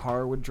 where the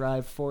car would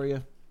drive for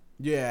you.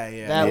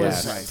 Yeah. That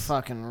was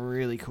fucking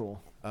really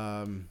cool.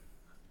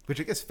 Which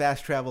I guess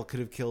fast travel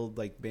could have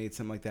made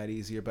something like that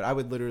easier, but I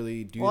would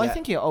literally do that. Well, I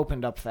think you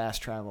opened up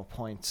fast travel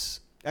points.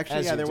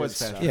 Actually, there was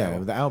fast travel. Yeah,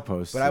 the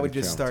outpost. But I would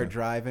just start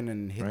driving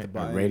and hit the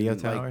button. Radio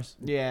and, towers?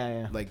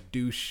 Like,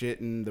 do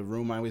shit in the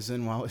room I was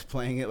in while I was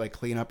playing it, like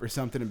clean up or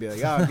something, and be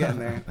like, I'm getting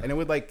there. And it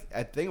would, like,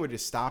 I think it would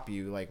just stop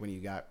you, like, when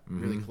you got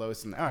really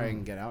close, and, all right, I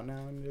can get out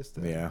now, and just...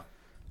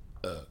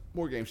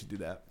 more games should do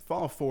that.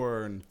 Fallout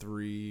 4 and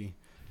 3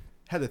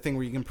 had the thing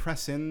where you can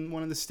press in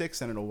one of the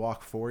sticks, and it'll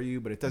walk for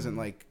you, but it doesn't,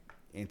 like...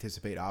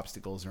 anticipate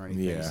obstacles or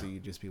anything, so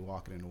you'd just be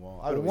walking into a wall.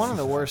 One of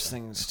the worst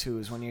things too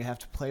is when you have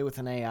to play with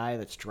an AI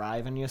that's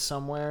driving you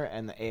somewhere,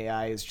 and the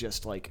AI is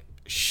just like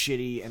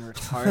shitty and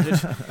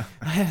retarded.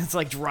 It's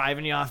like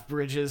driving you off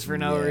bridges for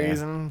no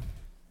reason.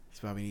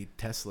 That's why we need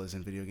Teslas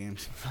in video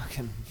games.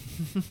 Fucking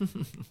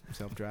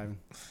self-driving.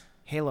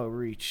 Halo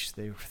Reach,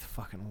 they were the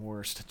fucking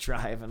worst at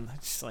driving.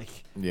 It's just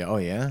like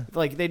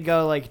like they'd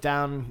go like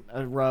down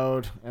a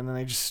road and then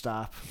they just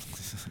stop.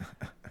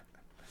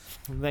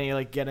 And then you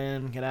like get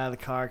in, get out of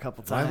the car a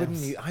couple times. Why wouldn't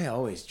you? I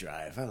always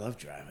drive. I love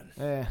driving.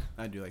 Yeah,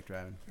 I do like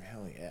driving.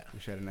 Hell yeah.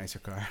 Wish I had a nicer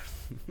car.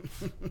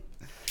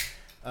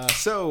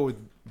 So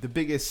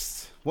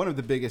one of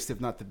the biggest,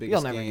 if not the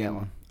biggest,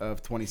 game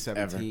of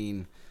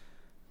 2017.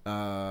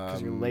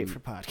 Because you're late for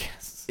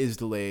podcasts. Is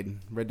delayed.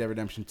 Red Dead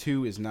Redemption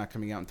 2 is not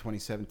coming out in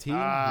 2017.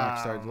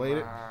 Rockstar delayed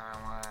it.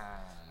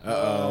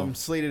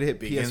 Slated to hit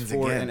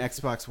PS4 and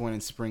Xbox One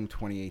in spring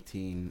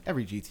 2018.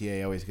 Every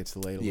GTA always gets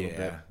delayed a little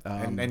bit.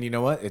 And you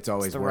know what? It's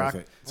always worth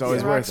it. It's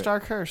always worth it.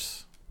 Rockstar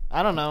curse.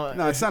 I don't know.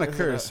 No, it's not a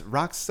curse.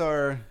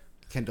 Rockstar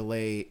can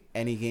delay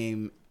any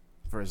game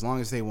for as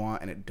long as they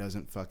want, and it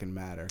doesn't fucking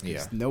matter.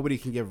 Nobody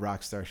can give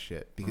Rockstar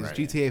shit. Because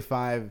GTA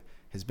 5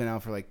 has been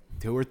out for like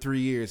 2 or 3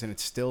 years, and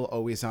it's still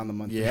always on the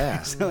monthly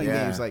selling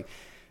games. Like,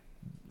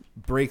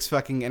 breaks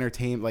fucking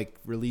entertainment, like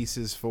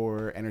releases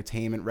for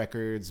entertainment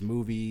records,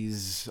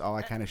 movies, all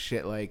that kind of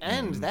shit. Like,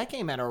 and that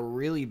game had a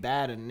really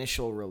bad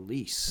initial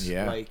release.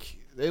 Like,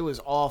 it was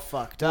all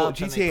fucked up.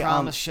 GTA and they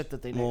promised shit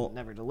that they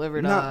never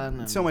delivered on.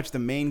 Not so much the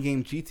main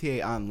game.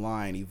 GTA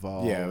Online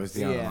evolved. Yeah, it was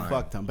the online.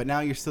 Fucked them. But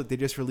now they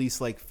just released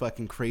like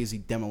fucking crazy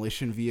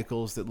demolition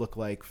vehicles that look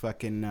like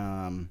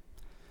fucking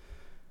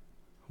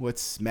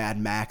what's Mad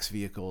Max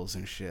vehicles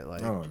and shit.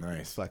 Like,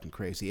 nice. Fucking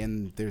crazy.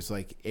 And there's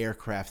like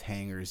aircraft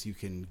hangars you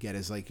can get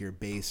as like your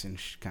base and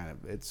kind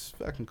of, it's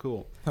fucking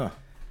cool.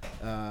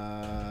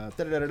 Announced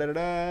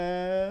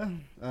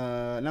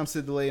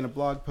a delay in a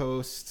blog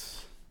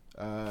post.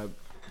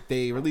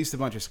 They released a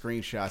bunch of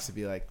screenshots to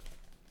be like,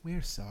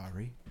 we're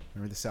sorry.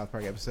 Remember the South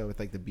Park episode with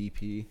like the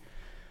BP?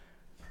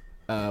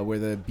 Where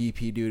the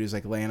BP dude is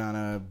like laying on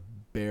a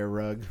bear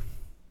rug.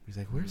 He's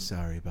like, we're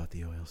sorry about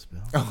the oil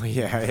spill. Oh,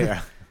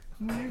 yeah.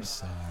 We're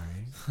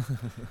sorry.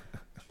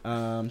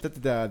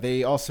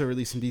 They also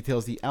released some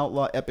details. The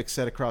Outlaw epic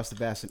set across the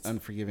vast and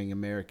unforgiving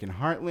American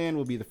heartland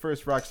will be the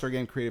first Rockstar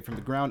game created from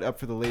the ground up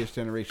for the latest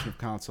generation of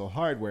console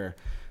hardware.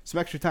 Some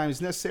extra time is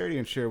necessary to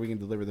ensure we can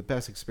deliver the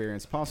best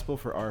experience possible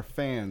for our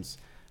fans.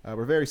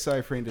 We're very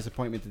sorry for any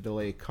disappointment the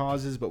delay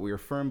causes, but we are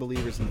firm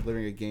believers in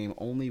delivering a game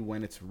only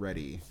when it's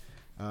ready.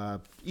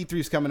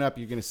 E3's coming up.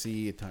 You're going to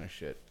see a ton of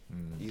shit,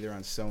 either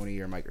on Sony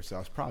or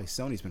Microsoft. Probably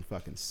Sony's been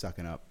fucking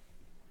sucking up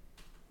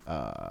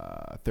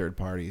third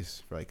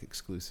parties for like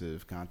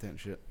exclusive content and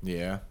shit.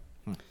 Yeah.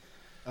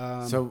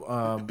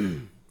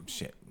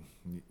 Shit.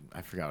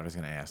 I forgot what I was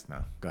gonna ask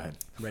now. Go ahead.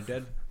 Red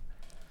Dead?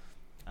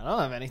 I don't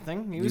have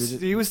anything.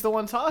 He was the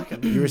one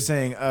talking. You were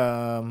saying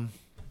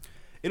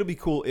it'll be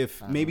cool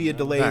if maybe a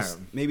delay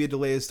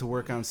is to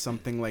work on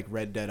something like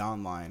Red Dead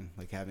Online,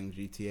 like having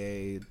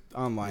GTA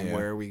Online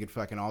where we could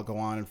fucking all go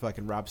on and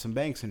fucking rob some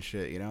banks and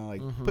shit, you know?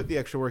 Like put the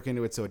extra work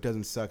into it so it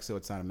doesn't suck, so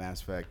it's not a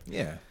Mass Effect.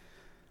 Yeah.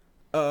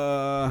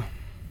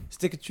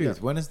 Stick of Truth.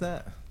 Yeah. When is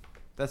that?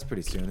 That's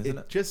pretty soon, isn't it?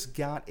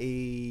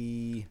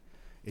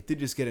 It did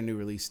just get a new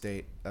release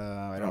date.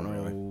 I don't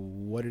know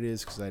what it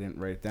is because I didn't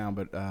write it down,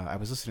 but I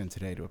was listening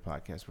today to a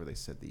podcast where they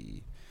said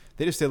they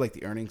They just did like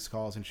the earnings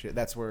calls and shit.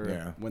 That's where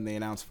Yeah. when they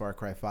announced Far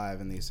Cry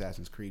 5 and the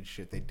Assassin's Creed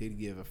shit, they did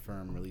give a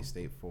firm release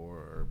date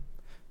for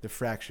the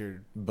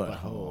Fractured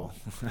Butthole.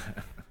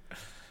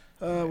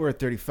 We're at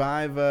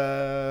 35.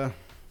 You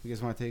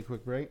guys want to take a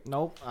quick break?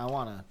 Nope. I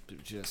want to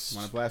just.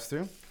 Want to blast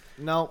through?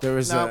 Nope. There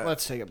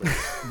let's take a break.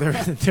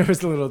 there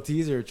was a little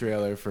teaser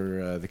trailer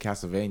for the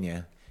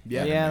Castlevania.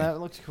 Yeah, that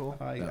looks cool.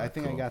 I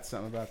think cool. I got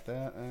something about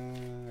that.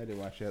 I did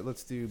watch that.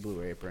 Let's do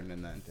Blue Apron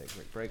and then take a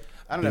quick break.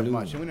 I don't have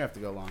much, and we don't have to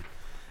go long.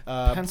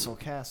 Pencil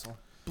Castle.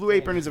 Blue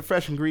Apron is a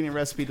fresh ingredient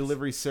recipe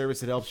delivery service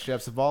that helps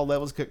chefs of all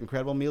levels cook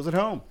incredible meals at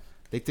home.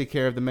 They take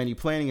care of the menu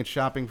planning and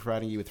shopping,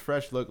 providing you with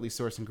fresh, locally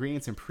sourced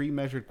ingredients in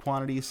pre-measured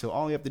quantities, so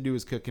all you have to do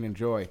is cook and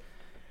enjoy.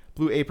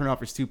 Blue Apron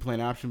offers 2 plain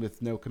options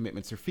with no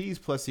commitments or fees,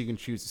 plus you can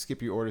choose to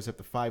skip your orders up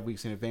to 5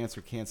 weeks in advance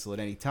or cancel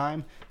at any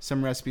time.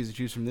 Some recipes to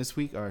choose from this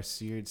week are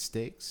seared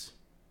steaks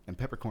and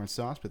peppercorn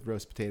sauce with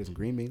roast potatoes and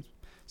green beans,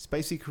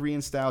 spicy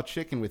Korean-style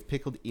chicken with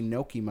pickled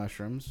enoki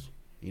mushrooms.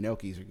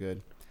 Enokis are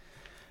good.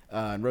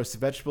 And roasted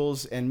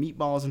vegetables, and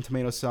meatballs and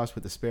tomato sauce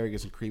with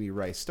asparagus and creamy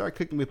rice. Start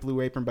cooking with Blue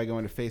Apron by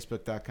going to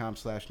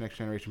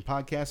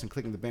facebook.com/nextgenerationpodcast and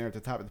clicking the banner at the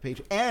top of the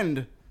page.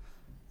 And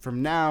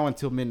from now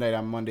until midnight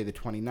on Monday the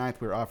 29th,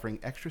 we're offering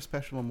extra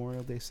special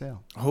Memorial Day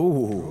sale.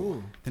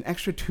 Oh, An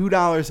extra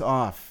 $2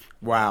 off.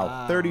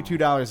 wow.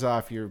 $32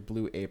 off your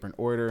Blue Apron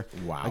order.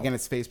 Wow. Again,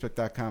 it's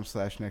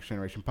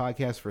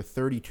facebook.com/nextgenerationpodcast for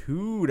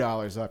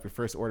 $32 off your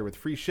first order with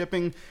free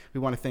shipping. We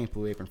want to thank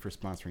Blue Apron for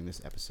sponsoring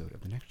this episode of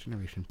the Next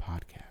Generation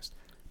Podcast.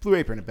 Blue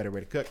Apron, a better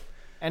way to cook.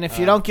 And if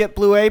you don't get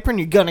Blue Apron,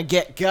 you're gonna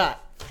get gut.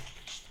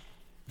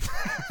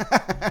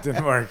 It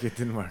didn't work.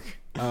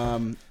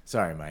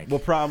 Sorry, Mike. We'll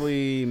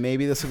probably,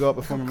 maybe this will go up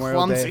before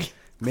Memorial Day.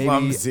 Maybe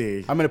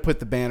Clumsy. I'm going to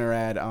put the banner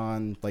ad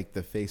on like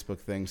the Facebook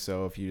thing,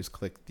 so if you just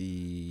click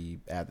the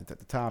ad that's at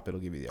the top, it'll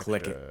give you the extra.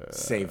 Click it.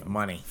 Save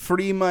money.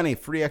 Free money.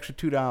 Free extra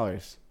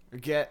 $2. Or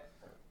get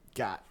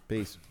got.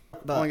 Peace.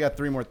 But- Only got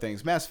 3 more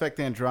things. Mass Effect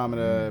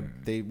Andromeda,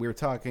 we were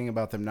talking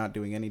about them not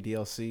doing any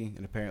DLC,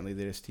 and apparently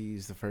they just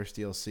teased the first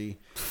DLC.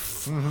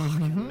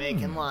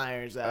 Making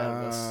liars out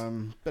of us.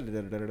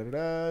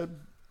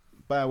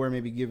 BioWare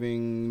may be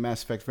giving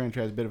Mass Effect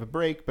franchise a bit of a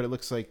break, but it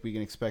looks like we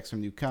can expect some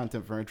new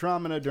content for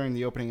Andromeda during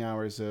the opening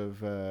hours of...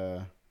 we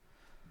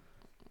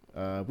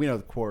know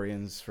the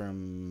Quarians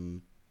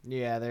from...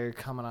 Yeah, they're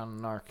coming on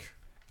an arc.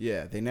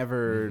 Yeah, they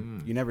never...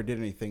 You never did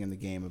anything in the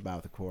game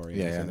about the Quarians.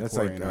 Yeah, and the that's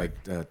Quarian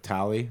like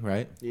Tali,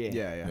 right?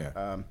 Yeah.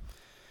 How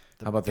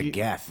about the be-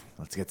 Geth?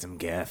 Let's get some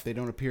Geth. They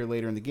don't appear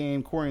later in the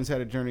game. Quarians had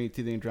a journey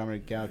to the Andromeda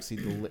Galaxy,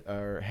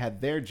 or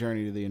had their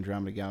journey to the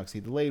Andromeda Galaxy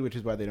delayed, which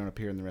is why they don't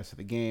appear in the rest of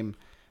the game.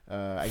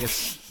 I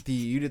guess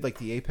you did like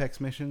the Apex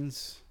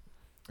missions.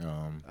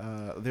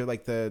 They're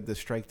like the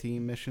strike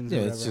team missions. Yeah,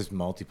 or it's whatever. just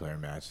multiplayer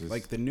matches.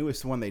 Like the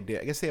newest one they did.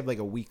 I guess they have like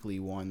a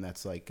weekly one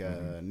that's like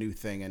a new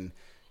thing, and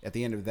at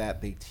the end of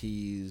that they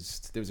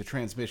teased. There was a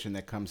transmission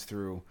that comes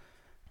through.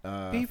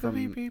 And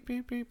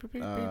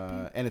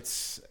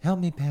it's help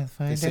me,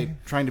 Pathfinder. they say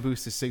trying to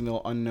boost the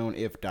signal unknown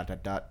if ...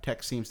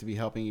 Tech seems to be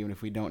helping even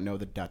if we don't know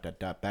the ...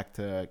 Back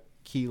to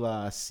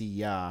Kila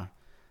Siya ...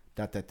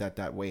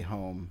 Way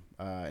home.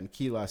 And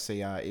Kila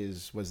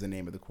Siya was the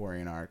name of the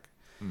Quarian arc.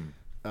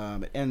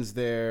 It ends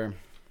there.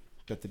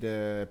 But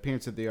the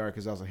appearance of the arc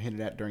is also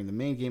hinted at during the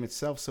main game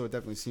itself, so it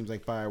definitely seems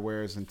like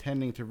BioWare is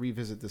intending to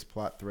revisit this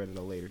plot thread at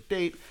a later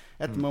date.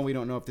 At the moment, we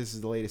don't know if this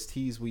is the latest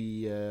tease.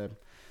 That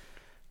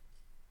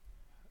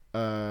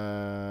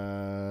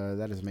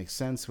doesn't make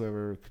sense.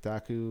 However,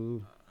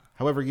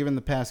 given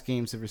the past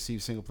games have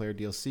received single-player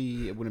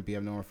DLC, it wouldn't be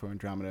abnormal for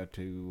Andromeda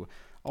to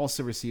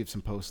also receive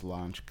some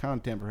post-launch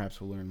content. Perhaps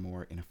we'll learn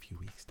more in a few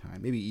weeks'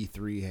 time. Maybe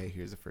E3. Hey,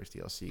 here's the first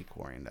DLC.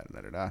 Quarian.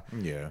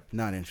 Yeah.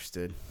 Not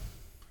interested.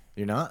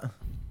 You're not?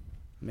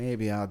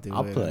 Maybe I'll do it.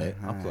 I'll play it.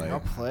 I'll play it. I'll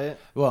play it.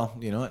 Well,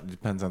 you know what? It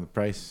depends on the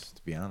price,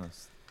 to be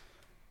honest.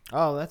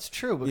 Oh, that's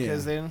true, because Yeah.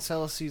 they didn't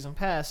sell a season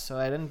pass, so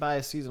I didn't buy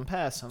a season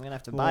pass, so I'm going to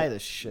have to buy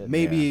this shit.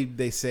 Maybe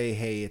they say,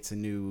 hey, it's a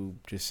new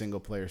just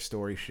single-player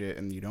story shit,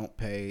 and you don't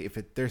pay. If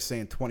they're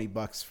saying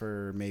 $20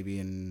 for maybe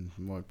in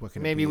what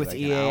can it Maybe be, with like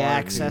an EA hour?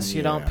 Access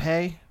you don't Yeah.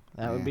 pay.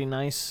 That Yeah. would be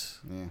nice,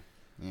 Yeah.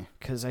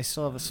 because I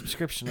still have a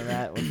subscription to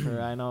that,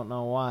 for I don't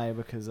know why,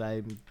 because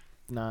I'm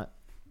not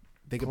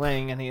They could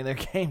playing any of their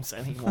games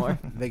anymore.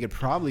 They could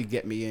probably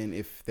get me in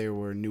if there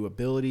were new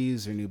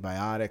abilities or new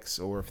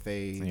biotics, or if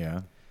they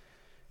Yeah.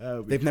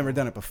 they've never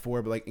done it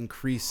before, but like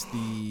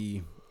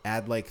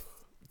add like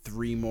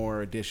 3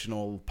 more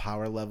additional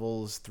power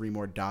levels, 3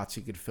 more dots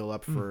you could fill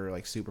up for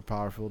like super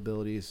powerful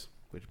abilities,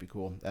 which would be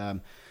cool.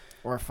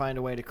 Or find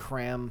a way to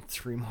cram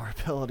 3 more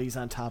abilities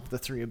on top of the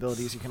 3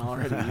 abilities you can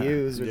already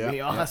use would be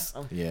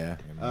awesome. Yeah.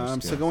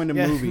 So going to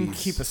Yeah, movies.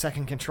 keep a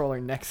second controller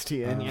next to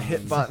you and you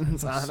hit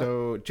buttons on it.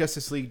 So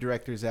Justice League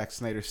director Zack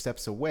Snyder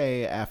steps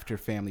away after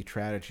Family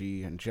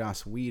Tragedy, and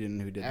Joss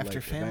Whedon, who did After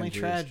like Family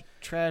Avengers,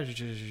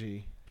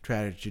 Tragedy.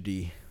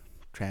 Tragedy.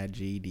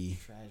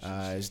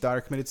 His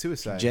daughter committed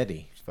suicide.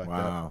 Jetty. It's fucked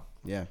Wow. up.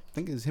 Yeah, I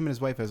think it was him and his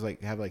wife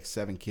have like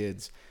 7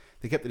 kids.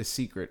 They kept it a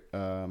secret.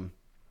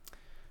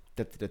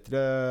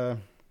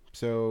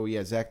 So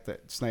yeah, Zack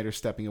Snyder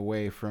stepping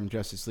away from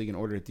Justice League in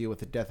order to deal with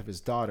the death of his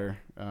daughter.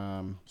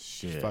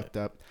 Shit. Fucked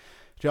up.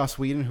 Joss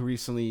Whedon, who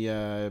recently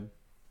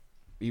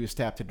he was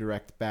tapped to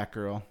direct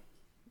Batgirl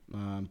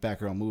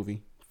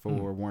movie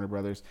for Warner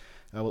Brothers,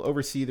 will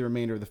oversee the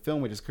remainder of the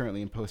film, which is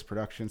currently in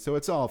post-production. So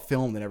it's all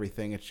filmed and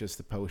everything. It's just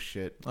the post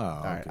shit. Oh,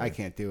 All right, okay. I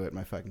can't do it.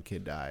 My fucking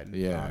kid died.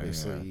 Yeah,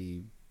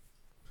 obviously.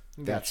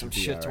 Got some should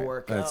be shit to alright.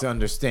 work That's out.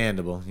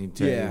 understandable. You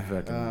tell Yeah. you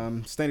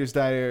fucking, Snyder's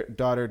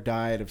daughter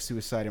died of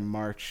suicide in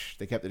March.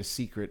 They kept it a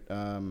secret.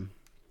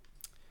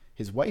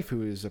 His wife,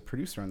 who is a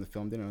producer on the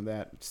film, didn't know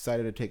that,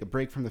 decided to take a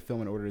break from the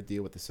film in order to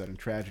deal with the sudden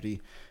tragedy.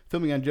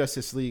 Filming on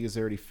Justice League is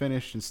already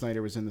finished, and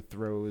Snyder was in the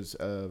throes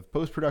of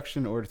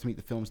post-production in order to meet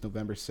the film's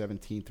November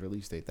 17th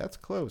release date. That's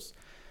close.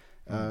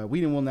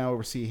 Whedon will now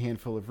oversee a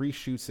handful of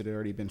reshoots that had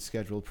already been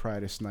scheduled prior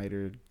to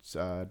Snyder's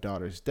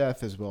daughter's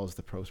death, as well as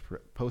the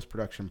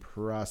post-production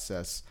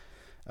process.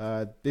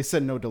 They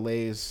said no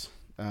delays.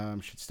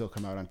 Should still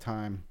come out on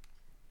time.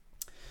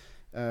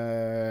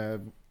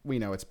 We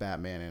know it's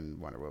Batman and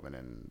Wonder Woman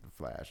and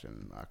Flash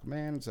and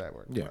Aquaman. Does that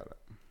work? Yeah.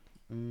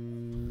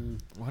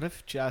 What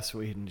if Joss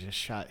Whedon just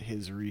shot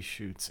his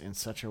reshoots in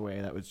such a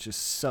way that was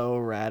just so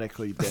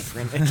radically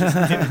different it just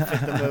didn't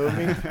fit the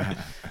movie?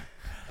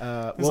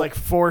 There's like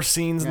 4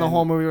 scenes in the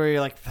whole movie where you're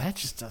like, that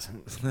just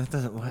doesn't. that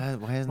doesn't. Why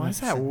Why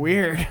is that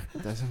weird?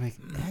 Doesn't make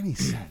any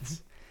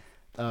sense.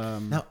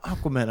 Now,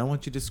 Aquaman, I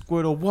want you to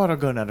squirt a water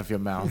gun out of your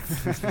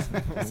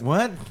mouth.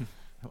 What?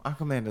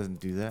 Aquaman doesn't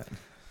do that.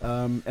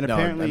 And No,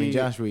 apparently, I mean,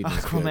 Josh Whedon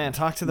is Aquaman, good.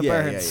 talk to the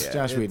Yeah, birds. yeah, yeah.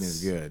 Josh Whedon It's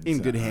is good. in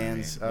so, good I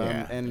hands. mean,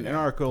 yeah, And yeah. an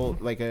article,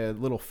 like a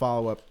little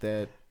follow-up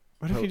that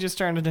What if you just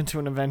turned it into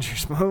an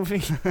Avengers movie?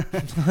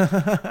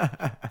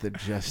 the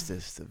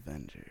Justice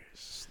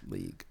Avengers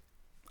League.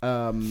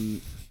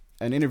 An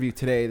interview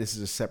today, this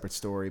is a separate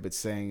story, but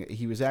saying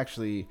he was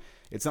actually,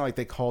 it's not like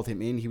they called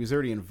him in. He was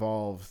already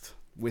involved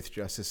with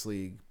Justice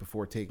League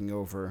before taking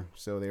over.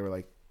 So they were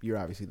like, you're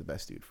obviously the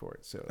best dude for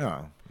it. So Oh,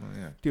 well,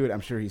 yeah. do it.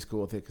 I'm sure he's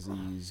cool with it because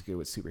he's good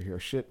with superhero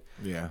shit.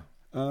 Yeah.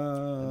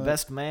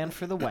 Best man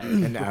for the way.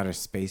 And outer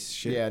space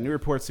shit. Yeah, new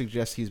reports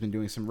suggest he's been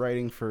doing some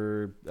writing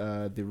for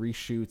the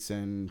reshoots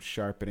and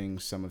sharpening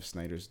some of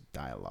Snyder's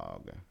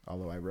dialogue.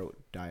 Although I wrote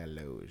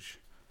dialogue.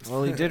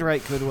 Well, he did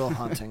write Good Will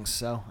Hunting,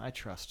 so I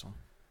trust him.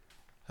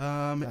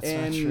 That's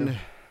not true.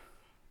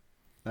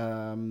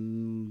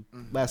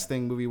 Last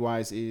thing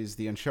movie-wise is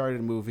the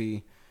Uncharted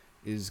movie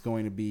is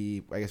going to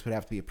be, I guess would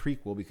have to be a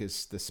prequel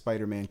because the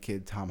Spider-Man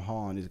kid, Tom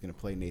Holland, is going to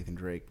play Nathan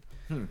Drake.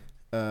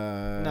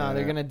 No,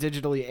 they're going to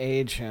digitally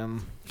age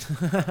him,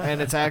 and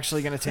it's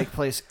actually going to take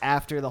place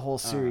after the whole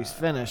series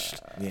finished.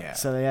 Yeah.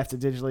 So they have to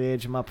digitally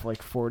age him up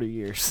like 40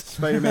 years.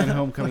 Spider-Man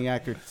Homecoming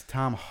actor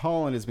Tom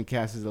Holland has been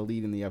cast as the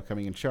lead in the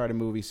upcoming Uncharted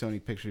movie.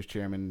 Sony Pictures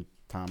chairman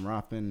Tom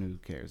Rothman, who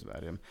cares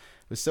about him,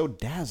 was so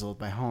dazzled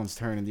by Holland's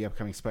turn in the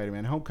upcoming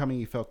Spider-Man Homecoming,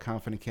 he felt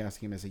confident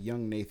casting him as a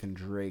young Nathan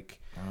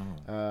Drake.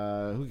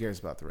 Who cares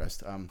about the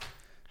rest?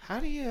 How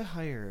do you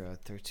hire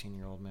a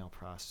 13-year-old male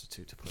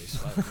prostitute to play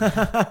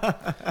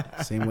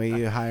Spider-Man? Same way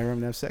you hire him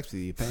to have sex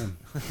with you, you pay him.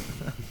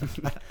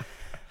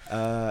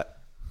 Yeah,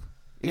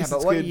 Yes, but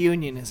it's what good.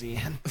 union is he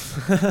in?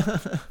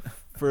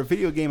 For a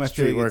video game, I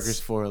feel Street like Workers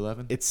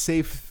 411. it's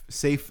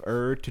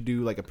safer to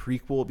do like a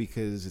prequel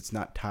because it's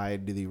not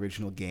tied to the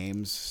original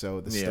games, so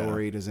the Yeah.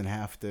 story doesn't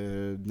have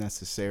to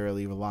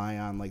necessarily rely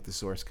on like the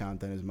source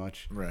content as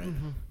much. Right.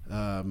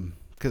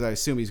 Because I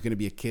assume he's going to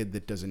be a kid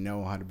that doesn't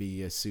know how to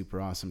be a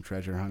super awesome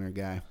treasure hunter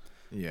guy.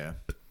 Yeah.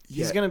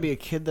 He's going to be a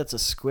kid that's a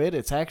squid.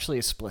 It's actually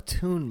a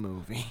Splatoon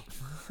movie.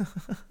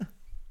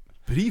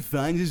 But he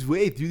finds his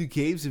way through the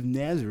caves of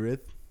Nazareth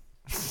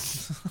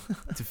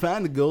to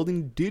find the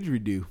golden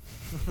didgeridoo.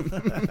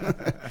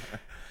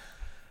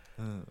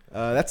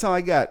 That's all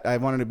I got. I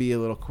wanted to be a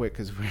little quick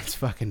because it's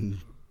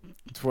fucking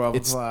 12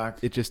 It's- o'clock.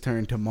 It just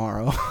turned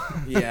tomorrow.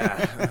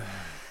 Yeah.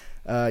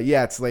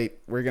 Yeah, it's late.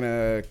 We're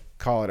gonna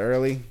call it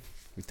early.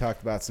 We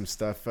talked about some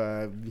stuff.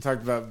 We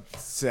talked about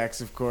sex,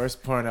 of course,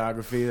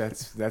 pornography.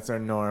 That's our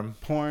norm.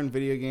 Porn,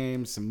 video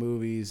games, some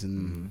movies,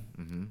 and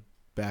Mm-hmm.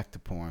 back to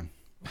porn.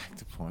 Back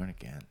to porn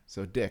again.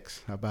 So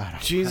dicks, how about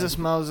it? Jesus,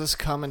 Moses,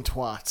 come and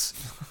twats.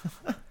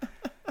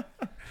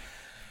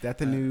 That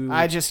the new?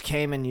 I just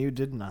came and you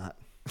did not.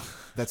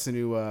 That's the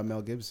new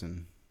Mel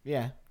Gibson,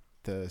 Yeah.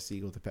 the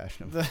Seagull to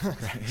Passion of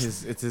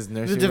Christ. It's his The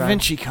nursery Da rhyme.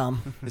 Vinci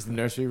come. His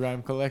nursery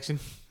rhyme collection.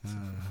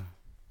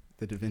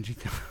 The Da Vinci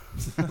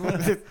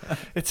Code.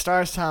 It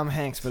stars Tom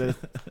Hanks, but it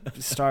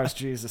stars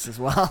Jesus as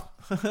well.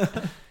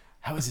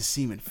 How is a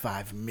semen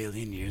 5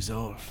 million years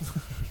old?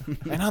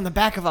 And on the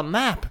back of a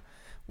map,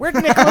 where'd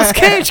Nicolas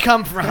Cage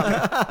come from?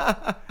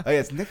 Oh yeah,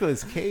 it's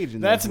Nicolas Cage.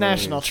 In That's those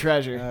National movies.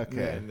 Treasure.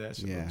 Okay,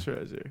 National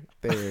Treasure.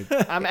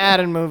 I'm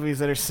adding movies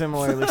that are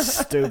similarly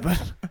stupid.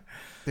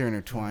 They're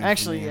intertwined. for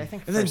Actually, me. I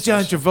think. And then First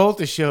John Nation-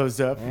 Travolta shows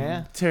up Yeah.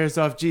 and tears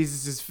off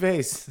Jesus'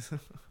 face.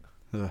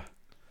 Ugh.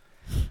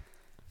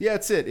 Yeah,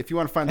 that's it. If you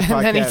want to find the And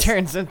podcast, then he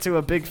turns into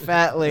a big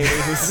fat lady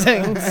who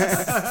sings.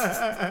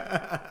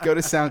 Go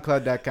to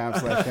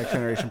soundcloud.com/Next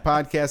Generation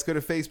Podcast. Go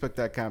to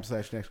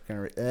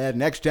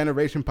facebook.com/Next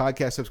Generation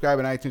Podcast. Subscribe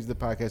on iTunes to the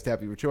podcast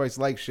app of your choice.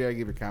 Like, share,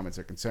 give your comments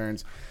or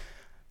concerns.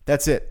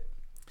 That's it.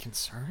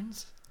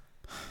 Concerns?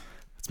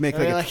 Let's make Are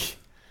like they a, like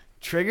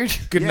triggered?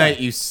 Good Yeah. night,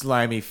 you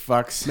slimy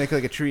fucks. make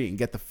like a tree and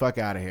get the fuck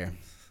out of here.